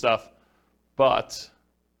skip some stuff.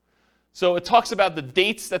 So it talks about the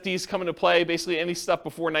dates that these come into play, basically any stuff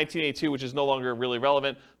before 1982, which is no longer really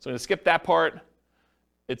relevant. So I'm going to skip that part.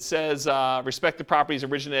 It says respective properties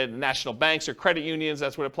originated in national banks or credit unions.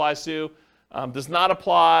 That's what it applies to. Does not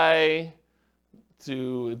apply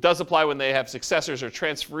to, it does apply when they have successors or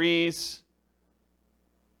transferees.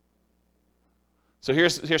 So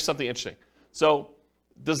here's something interesting. So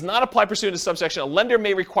does not apply pursuant to subsection. A lender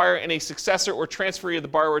may require any successor or transferee of the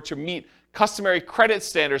borrower to meet customary credit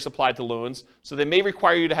standards applied to loans. So they may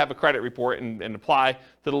require you to have a credit report and apply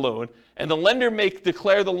to the loan. And the lender may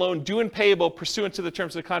declare the loan due and payable pursuant to the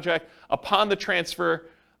terms of the contract upon the transfer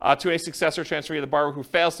to any successor or transferee of the borrower who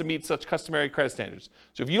fails to meet such customary credit standards.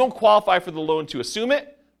 So if you don't qualify for the loan to assume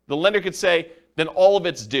it, the lender could say, then all of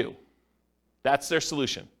it's due. That's their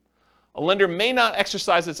solution. A lender may not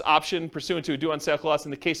exercise its option pursuant to a due on sale clause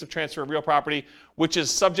in the case of transfer of real property, which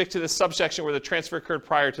is subject to this subsection where the transfer occurred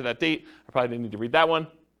prior to that date. I probably didn't need to read that one.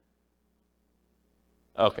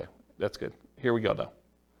 Okay, that's good. Here we go, though.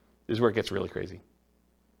 This is where it gets really crazy.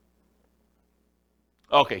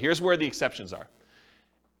 Okay, here's where the exceptions are.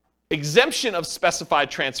 Exemption of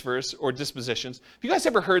specified transfers or dispositions. Have you guys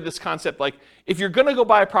ever heard this concept? Like, if you're going to go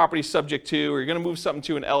buy a property subject to, or you're going to move something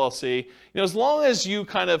to an LLC, as long as you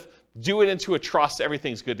kind of do it into a trust,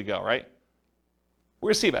 everything's good to go, right? We're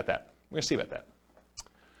going to see about that.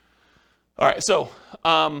 All right, so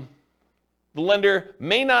the lender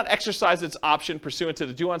may not exercise its option pursuant to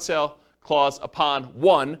the due on sale clause upon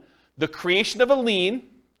 1, the creation of a lien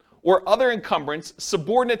or other encumbrance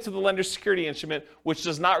subordinate to the lender's security instrument, which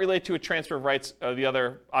does not relate to a transfer of rights of the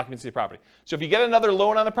other occupancy of the property. So if you get another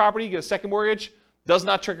loan on the property, you get a second mortgage, does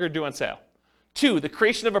not trigger due on sale. 2, the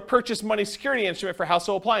creation of a purchase money security instrument for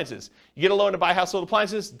household appliances. You get a loan to buy household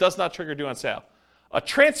appliances, does not trigger due on sale. A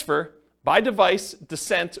transfer by device,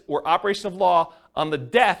 descent, or operation of law on the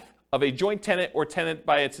death of a joint tenant or tenant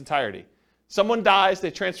by its entirety. Someone dies, they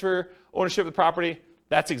transfer ownership of the property,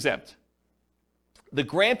 that's exempt. The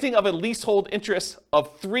granting of a leasehold interest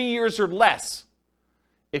of 3 years or less.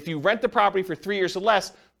 If you rent the property for 3 years or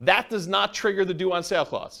less, that does not trigger the due on sale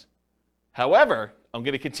clause. However, I'm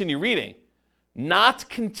going to continue reading. Not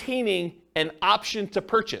containing an option to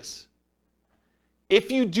purchase. If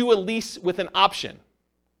you do a lease with an option,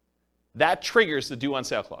 that triggers the due on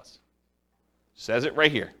sale clause. Says it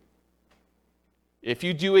right here. If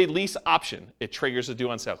you do a lease option, it triggers the due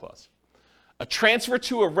on sale clause. A transfer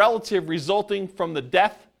to a relative resulting from the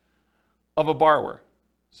death of a borrower.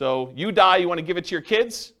 So you die, you want to give it to your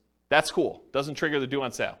kids, that's cool. Doesn't trigger the due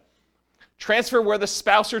on sale. Transfer where the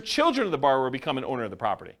spouse or children of the borrower become an owner of the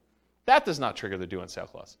property. That does not trigger the due on sale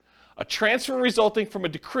clause. A transfer resulting from a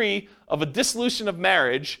decree of a dissolution of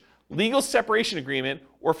marriage, legal separation agreement,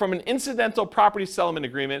 or from an incidental property settlement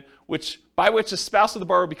agreement by which the spouse of the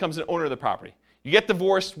borrower becomes an owner of the property. You get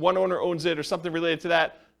divorced, one owner owns it, or something related to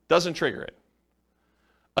that, doesn't trigger it.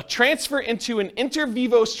 A transfer into an inter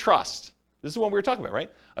vivos trust. This is the one we were talking about,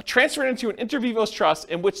 right? A transfer into an inter vivos trust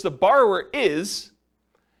in which the borrower is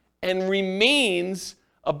and remains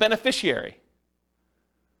a beneficiary,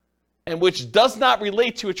 and which does not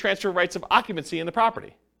relate to a transfer of rights of occupancy in the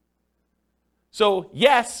property. So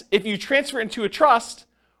yes, if you transfer into a trust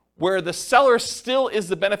where the seller still is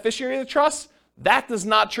the beneficiary of the trust, that does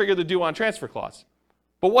not trigger the due on transfer clause.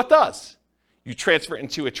 But what does? You transfer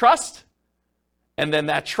into a trust, and then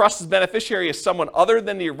that trust's beneficiary is someone other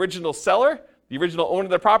than the original seller, the original owner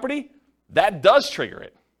of the property, that does trigger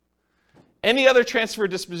it. Any other transfer or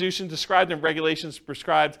disposition described in regulations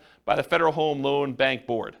prescribed by the Federal Home Loan Bank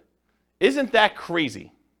Board. Isn't that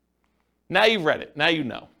crazy? Now you've read it. Now you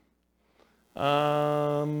know.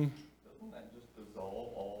 Doesn't that just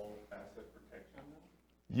dissolve all asset protection?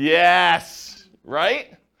 Yes,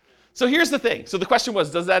 right? So here's the thing. So the question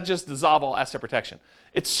was, does that just dissolve all asset protection?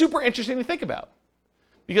 It's super interesting to think about.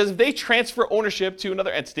 Because if they transfer ownership to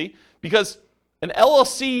another entity, because an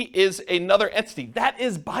LLC is another entity, that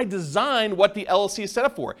is by design what the LLC is set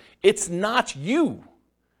up for. It's not you.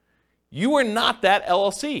 You are not that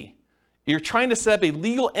LLC. You're trying to set up a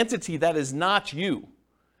legal entity that is not you.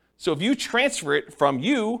 So if you transfer it from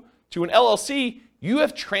you to an LLC, you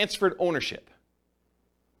have transferred ownership.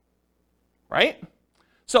 Right?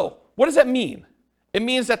 So what does that mean? It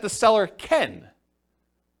means that the seller can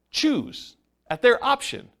choose at their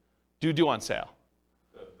option do due on sale.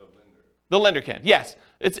 The lender can, yes.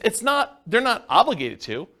 It's not, they're not obligated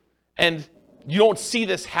to, and you don't see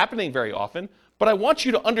this happening very often, but I want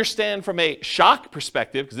you to understand from a shock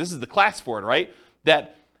perspective, because this is the class for it, right?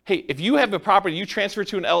 That, hey, if you have a property you transfer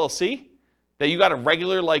to an LLC that you got a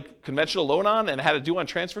regular, like, conventional loan on and had a due on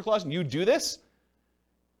transfer clause, and you do this,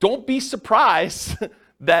 don't be surprised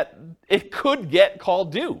that it could get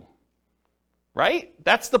called due, right?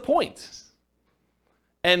 That's the point.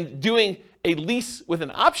 And doing a lease with an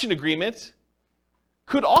option agreement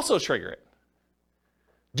could also trigger it.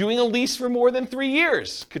 Doing a lease for more than 3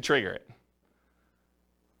 years could trigger it.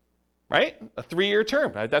 Right? A 3-year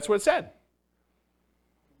term. That's what it said.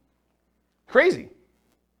 Crazy.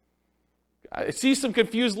 I see some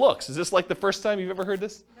confused looks. Is this like the first time you've ever heard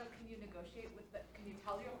this? No, can you negotiate with can you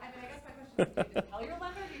tell your, I mean, I guess my question is, do you just tell your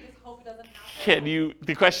lender, or do you just hope it doesn't happen?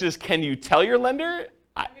 The question is, can you tell your lender?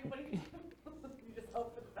 I mean, what do you do? You just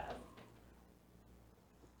hope for the best.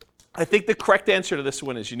 I think the correct answer to this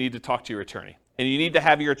one is you need to talk to your attorney. And you need to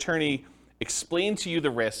have your attorney explain to you the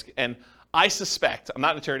risk. And I suspect, I'm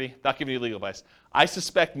not an attorney, not giving you legal advice, I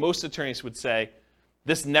suspect most attorneys would say,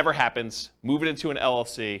 this never happens, move it into an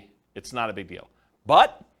LLC, it's not a big deal.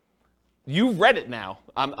 But you've read it now.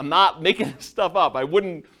 I'm not making stuff up. I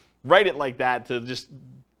wouldn't write it like that to just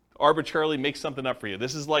arbitrarily make something up for you.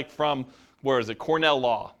 This is like from, where is it, Cornell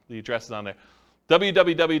Law. The address is on there.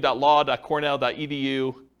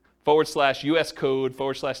 www.law.cornell.edu/US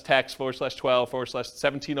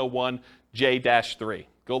code/text/12/1701J-3.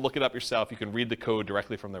 Go look it up yourself. You can read the code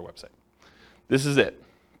directly from their website. This is it.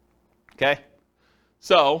 Okay?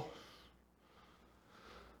 So,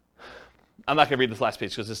 I'm not going to read this last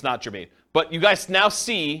page because it's not germane. But you guys now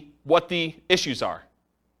see what the issues are.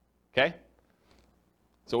 Okay?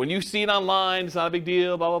 So when you see it online, it's not a big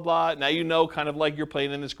deal, blah, blah, blah. Now you know kind of like you're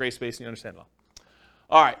playing in this gray space and you understand it all.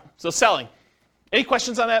 All right, so selling. Any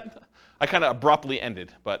questions on that? I kind of abruptly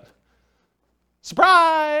ended, but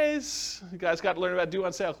surprise! You guys got to learn about due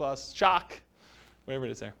on sale clause. Shock. Whatever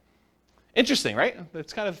it is there. Interesting, right?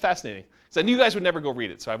 It's kind of fascinating. So I knew you guys would never go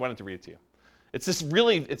read it, so I wanted to read it to you. It's this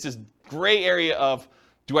gray area of,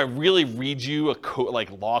 do I really read you a code, like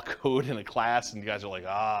law code in a class? And you guys are like,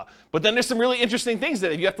 ah. But then there's some really interesting things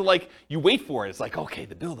that you have to like, you wait for it. It's like, okay,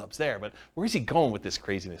 the build-up's there, but where's he going with this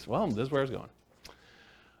craziness? Well, this is where I was going.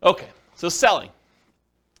 Okay, so selling.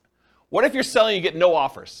 What if you're selling and you get no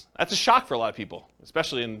offers? That's a shock for a lot of people,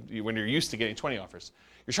 especially when you're used to getting 20 offers.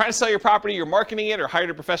 You're trying to sell your property, you're marketing it or hired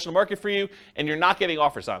a professional market for you, and you're not getting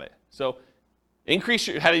offers on it. So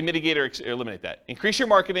how do you mitigate or eliminate that? Increase your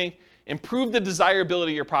marketing, improve the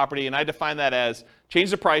desirability of your property, and I define that as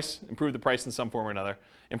change the price, improve the price in some form or another,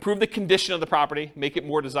 improve the condition of the property, make it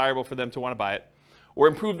more desirable for them to want to buy it, or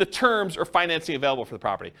improve the terms or financing available for the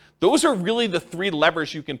property. Those are really the three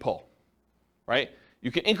levers you can pull, right?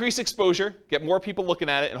 You can increase exposure, get more people looking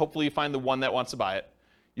at it, and hopefully you find the one that wants to buy it.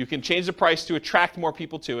 You can change the price to attract more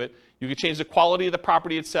people to it. You can change the quality of the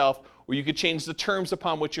property itself, or you could change the terms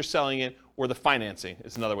upon which you're selling it, or the financing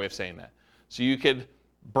is another way of saying that. So you could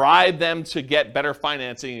bribe them to get better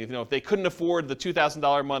financing. If they couldn't afford the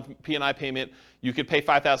 $2,000 a month P&I payment, you could pay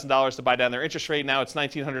 $5,000 to buy down their interest rate. Now it's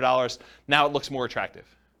 $1,900. Now it looks more attractive.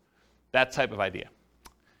 That type of idea.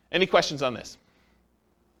 Any questions on this?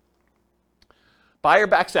 Buyer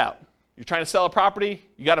backs out. You're trying to sell a property.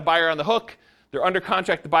 You got a buyer on the hook. They're under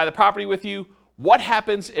contract to buy the property with you. What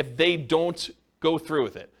happens if they don't go through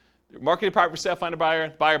with it? Marketed property for sale, find a buyer,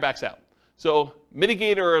 the buyer backs out. So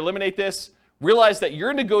mitigate or eliminate this. Realize that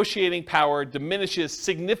your negotiating power diminishes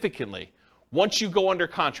significantly once you go under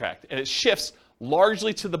contract, and it shifts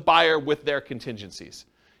largely to the buyer with their contingencies.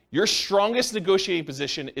 Your strongest negotiating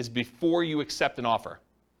position is before you accept an offer.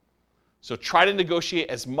 So try to negotiate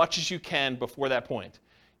as much as you can before that point.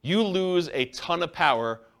 You lose a ton of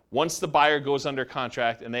power once the buyer goes under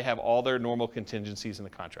contract and they have all their normal contingencies in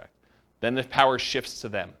the contract. Then the power shifts to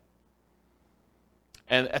them.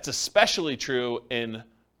 And that's especially true in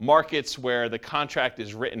markets where the contract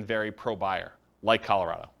is written very pro-buyer, like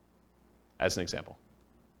Colorado, as an example.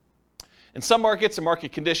 In some markets and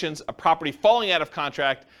market conditions, a property falling out of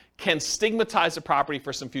contract can stigmatize the property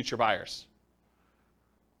for some future buyers.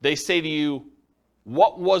 They say to you,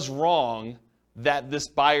 what was wrong that this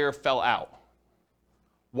buyer fell out?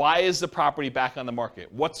 Why is the property back on the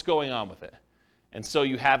market? What's going on with it? And so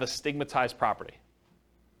you have a stigmatized property.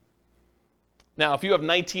 Now, if you have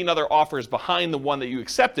 19 other offers behind the one that you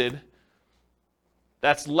accepted,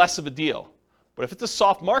 that's less of a deal. But if it's a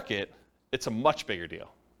soft market, it's a much bigger deal.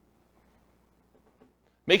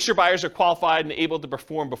 Make sure buyers are qualified and able to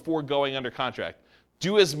perform before going under contract.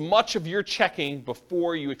 Do as much of your checking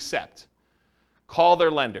before you accept. Call their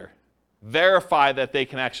lender. Verify that they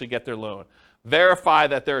can actually get their loan. Verify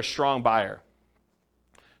that they're a strong buyer.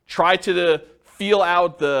 Try to feel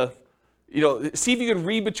out the, see if you can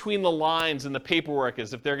read between the lines in the paperwork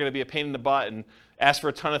as if they're going to be a pain in the butt and ask for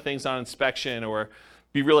a ton of things on inspection or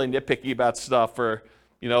be really nitpicky about stuff or,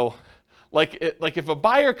 like if a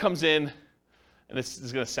buyer comes in, and this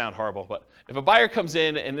is going to sound horrible, but if a buyer comes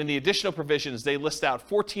in and in the additional provisions, they list out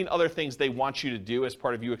 14 other things they want you to do as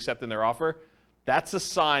part of you accepting their offer, that's a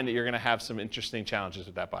sign that you're going to have some interesting challenges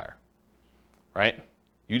with that buyer, right?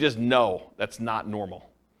 You just know that's not normal.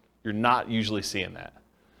 You're not usually seeing that.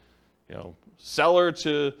 Seller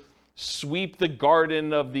to sweep the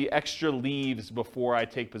garden of the extra leaves before I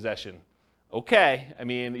take possession. Okay,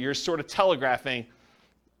 you're sort of telegraphing,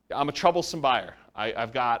 I'm a troublesome buyer.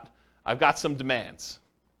 I've got some demands.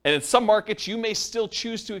 And in some markets, you may still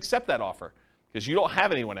choose to accept that offer because you don't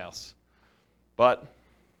have anyone else. But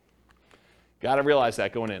got to realize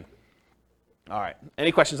that going in. All right,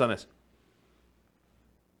 any questions on this?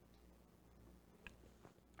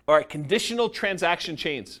 All right, conditional transaction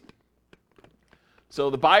chains. So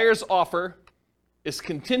the buyer's offer is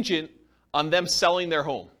contingent on them selling their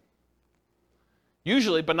home.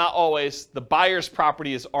 Usually, but not always, the buyer's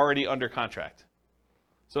property is already under contract.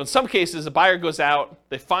 So in some cases, a buyer goes out,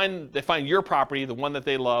 they find your property, the one that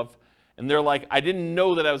they love, and they're like, I didn't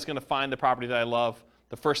know that I was going to find the property that I love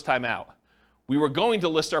the first time out. We were going to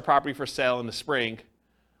list our property for sale in the spring,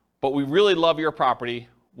 but we really love your property.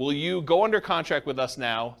 Will you go under contract with us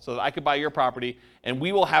now so that I could buy your property, and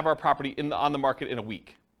we will have our property on the market in a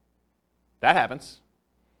week? That happens.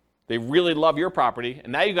 They really love your property,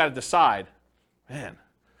 and now you got to decide, man,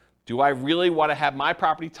 do I really want to have my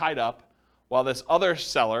property tied up while this other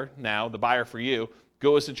seller, now the buyer for you,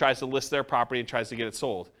 goes and tries to list their property and tries to get it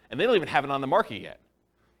sold? And they don't even have it on the market yet.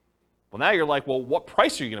 Well, now you're like, well, what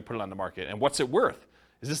price are you going to put it on the market, and what's it worth?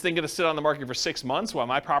 Is this thing going to sit on the market for 6 months while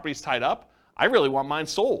my property's tied up? I really want mine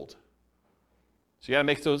sold. So you got to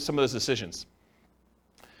make some of those decisions.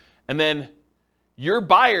 And then your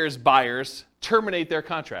buyers terminate their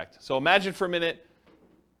contract. So imagine for a minute,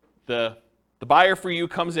 the buyer for you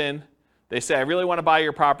comes in. They say, I really want to buy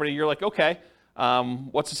your property. You're like, okay,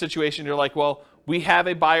 what's the situation? You're like, well, we have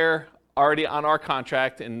a buyer already on our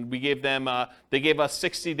contract, and we gave them, they gave us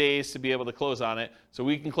 60 days to be able to close on it. So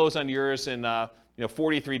we can close on yours in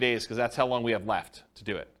 43 days because that's how long we have left to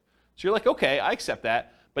do it. So you're like, okay, I accept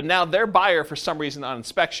that. But now their buyer, for some reason, on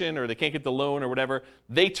inspection or they can't get the loan or whatever,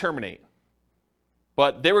 they terminate.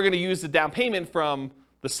 But they were going to use the down payment from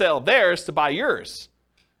the sale of theirs to buy yours.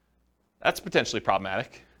 That's potentially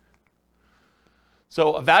problematic,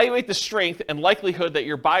 So evaluate the strength and likelihood that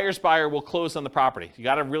your buyer's buyer will close on the property. You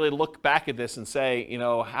got to really look back at this and say,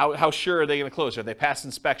 how sure are they going to close? Are they past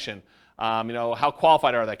inspection? How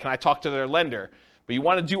qualified are they? Can I talk to their lender? But you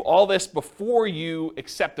want to do all this before you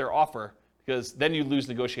accept their offer, because then you lose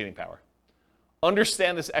negotiating power.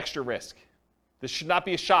 Understand this extra risk. This should not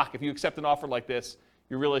be a shock. If you accept an offer like this,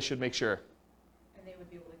 you really should make sure. And they would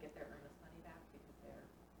be able to get their earnest money back because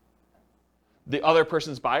they're... The other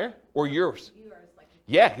person's buyer or yours? Yours, like...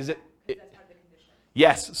 Yeah, because that's part of the condition.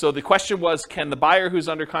 Yes. So the question was, can the buyer who's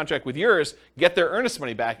under contract with yours get their earnest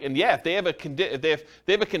money back? And yeah, if they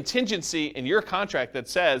have a contingency in your contract that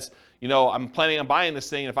says, I'm planning on buying this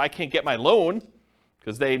thing, and if I can't get my loan,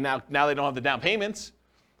 because they now they don't have the down payments,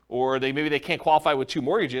 or maybe they can't qualify with 2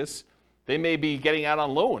 mortgages, they may be getting out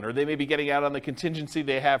on loan, or they may be getting out on the contingency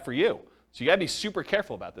they have for you. So you got to be super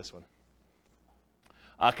careful about this one.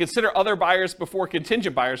 Consider other buyers before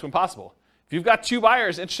contingent buyers when possible. If you've got 2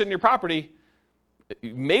 buyers interested in your property,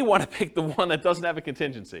 you may want to pick the one that doesn't have a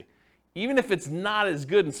contingency, even if it's not as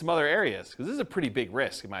good in some other areas, because this is a pretty big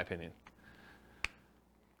risk, in my opinion.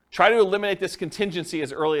 Try to eliminate this contingency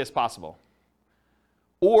as early as possible.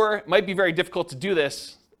 Or it might be very difficult to do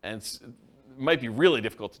this, and it might be really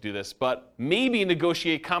difficult to do this, but maybe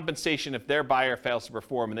negotiate compensation if their buyer fails to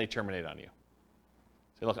perform and they terminate on you.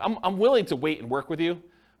 Say, look, I'm willing to wait and work with you,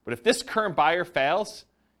 but if this current buyer fails,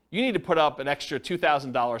 you need to put up an extra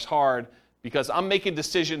 $2,000 hard, because I'm making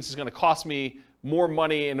decisions that's going to cost me more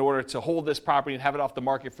money in order to hold this property and have it off the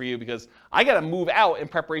market for you, because I got to move out in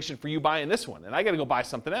preparation for you buying this one, and I got to go buy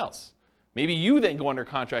something else. Maybe you then go under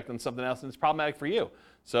contract on something else, and it's problematic for you.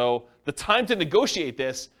 So the time to negotiate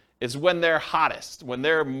this is when they're hottest, when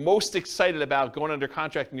they're most excited about going under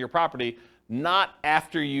contract in your property, not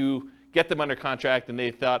after you get them under contract and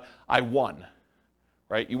they thought, I won,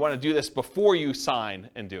 right? You want to do this before you sign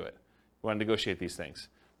and do it. You want to negotiate these things.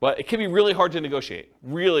 But it can be really hard to negotiate,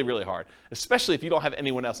 really, really hard, especially if you don't have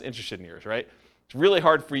anyone else interested in yours, right? It's really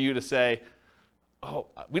hard for you to say, oh,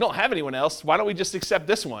 we don't have anyone else. Why don't we just accept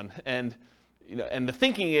this one? And the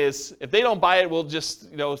thinking is, if they don't buy it, we'll just,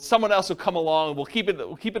 someone else will come along. We'll keep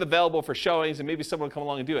it available for showings, and maybe someone will come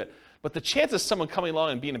along and do it. But the chance of someone coming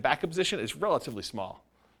along and being in a backup position is relatively small.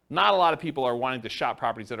 Not a lot of people are wanting to shop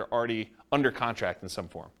properties that are already under contract in some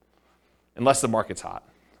form, unless the market's hot.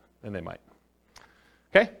 Then they might.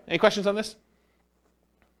 Okay, any questions on this?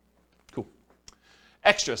 Cool.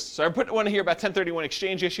 Extras. So I put one here about 1031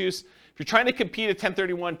 exchange issues. If you're trying to compete a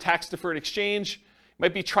 1031 tax-deferred exchange, you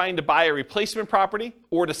might be trying to buy a replacement property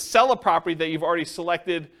or to sell a property that you've already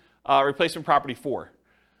selected a replacement property for.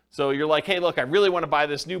 So you're like, hey, look, I really want to buy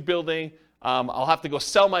this new building. I'll have to go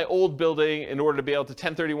sell my old building in order to be able to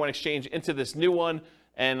 1031 exchange into this new one,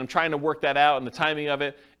 and I'm trying to work that out and the timing of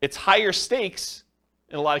it. It's higher stakes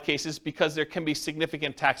in a lot of cases because there can be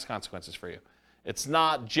significant tax consequences for you. It's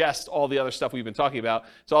not just all the other stuff we've been talking about.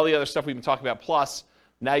 It's all the other stuff we've been talking about, plus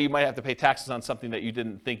now you might have to pay taxes on something that you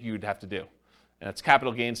didn't think you'd have to do. And it's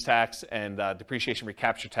capital gains tax and depreciation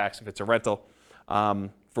recapture tax if it's a rental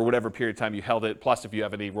for whatever period of time you held it, plus if you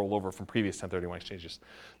have any rollover from previous 1031 exchanges.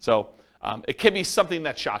 So it can be something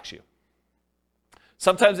that shocks you.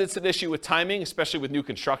 Sometimes it's an issue with timing, especially with new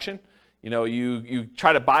construction. You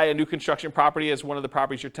try to buy a new construction property as one of the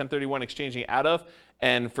properties you're 1031 exchanging out of,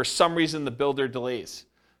 and for some reason the builder delays.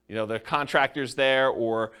 The contractor's there,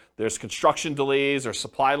 or there's construction delays or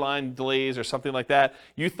supply line delays or something like that.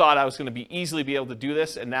 You thought I was going to easily be able to do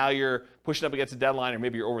this, and now you're pushing up against a deadline, or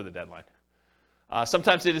maybe you're over the deadline.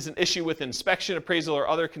 Sometimes it is an issue with inspection, appraisal, or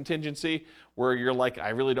other contingency where you're like, I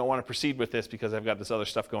really don't want to proceed with this because I've got this other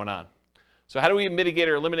stuff going on. So how do we mitigate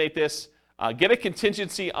or eliminate this? Get a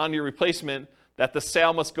contingency on your replacement that the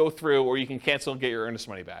sale must go through, or you can cancel and get your earnest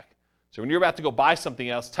money back. So when you're about to go buy something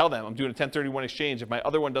else, tell them, I'm doing a 1031 exchange. If my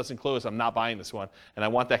other one doesn't close, I'm not buying this one. And I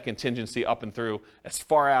want that contingency up and through as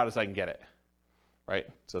far out as I can get it, right?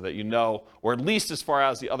 So that you know, or at least as far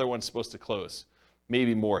out as the other one's supposed to close.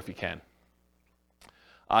 Maybe more if you can.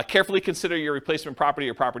 Carefully consider your replacement property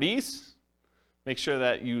or properties. Make sure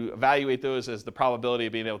that you evaluate those as the probability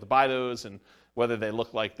of being able to buy those, and whether they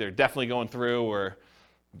look like they're definitely going through, or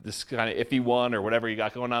this kind of iffy one, or whatever you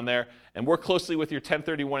got going on there. And work closely with your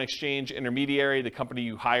 1031 exchange intermediary, the company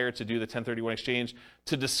you hire to do the 1031 exchange,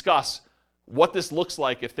 to discuss what this looks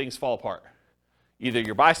like if things fall apart. Either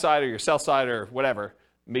your buy side or your sell side or whatever.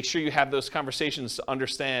 Make sure you have those conversations to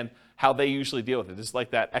understand how they usually deal with it. This is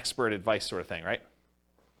like that expert advice sort of thing, right?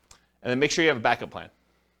 And then make sure you have a backup plan.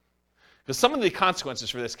 Because some of the consequences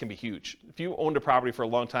for this can be huge. If you owned a property for a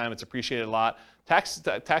long time, it's appreciated a lot.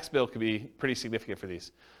 Tax bill could be pretty significant for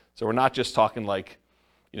these. So we're not just talking like,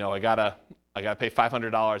 I got a I got to pay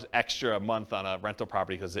 $500 extra a month on a rental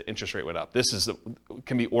property because the interest rate went up. This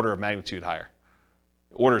can be order of magnitude higher.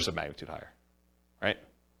 Orders of magnitude higher, right?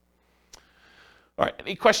 All right,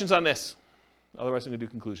 any questions on this? Otherwise, I'm going to do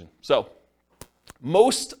conclusion. So,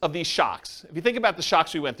 most of these shocks, if you think about the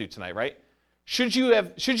shocks we went through tonight, right? Should you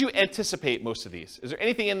anticipate most of these? Is there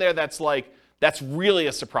anything in there that's really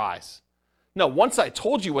a surprise? No, once I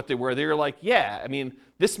told you what they were like, yeah, I mean,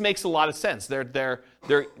 this makes a lot of sense.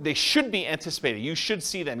 They should be anticipated. You should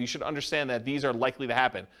see them. You should understand that these are likely to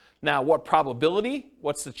happen. Now, what probability?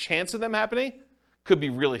 What's the chance of them happening? Could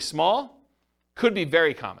be really small, could be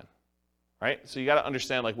very common, right? So you got to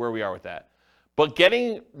understand like where we are with that. But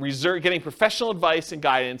getting professional advice and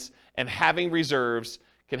guidance and having reserves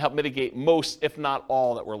can help mitigate most, if not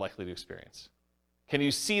all, that we're likely to experience. Can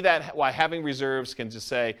you see that why having reserves can just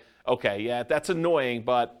say, okay, yeah, that's annoying,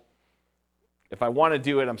 but if I want to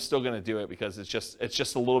do it, I'm still going to do it because it's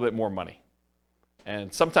just a little bit more money.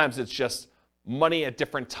 And sometimes it's just money at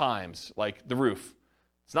different times, like the roof.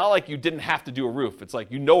 It's not like you didn't have to do a roof. It's like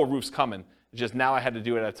you know a roof's coming. It's just now I had to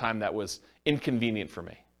do it at a time that was inconvenient for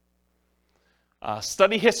me.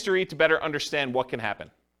 Study history to better understand what can happen.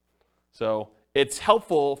 So it's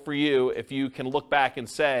helpful for you if you can look back and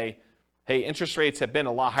say, hey, interest rates have been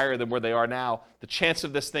a lot higher than where they are now. The chance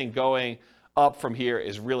of this thing going up from here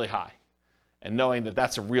is really high. And knowing that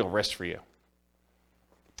that's a real risk for you.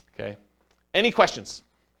 Okay. Any questions?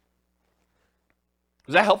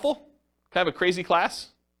 Was that helpful? Kind of a crazy class?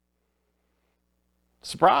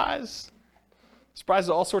 Surprise. Surprise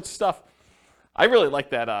to all sorts of stuff. I really like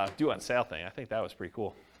that due on sale thing. I think that was pretty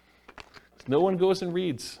cool. No one goes and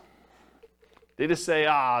reads. They just say,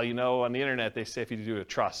 on the internet, they say if you do a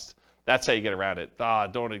trust, that's how you get around it.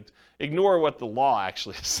 Don't ignore what the law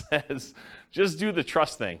actually says. Just do the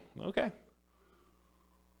trust thing. Okay.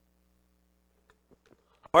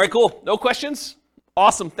 All right, cool. No questions?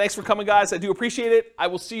 Awesome. Thanks for coming, guys. I do appreciate it. I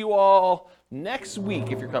will see you all next week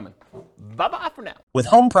if you're coming. Bye-bye for now. With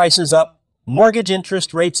home prices up, mortgage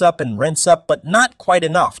interest rates up, and rents up, but not quite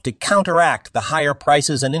enough to counteract the higher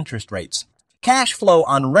prices and interest rates, cash flow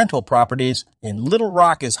on rental properties in Little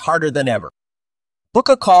Rock is harder than ever. Book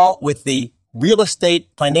a call with the Real Estate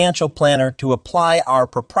Financial Planner to apply our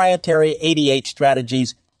proprietary 88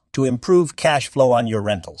 strategies to improve cash flow on your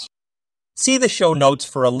rentals. See the show notes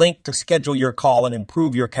for a link to schedule your call and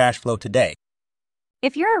improve your cash flow today.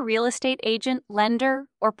 If you're a real estate agent, lender,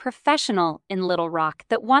 or professional in Little Rock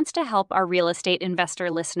that wants to help our real estate investor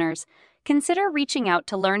listeners, consider reaching out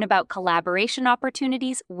to learn about collaboration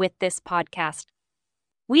opportunities with this podcast.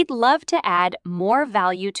 We'd love to add more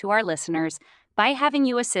value to our listeners by having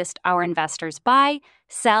you assist our investors buy,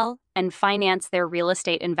 sell, and finance their real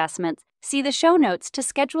estate investments. See the show notes to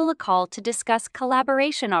schedule a call to discuss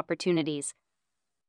collaboration opportunities.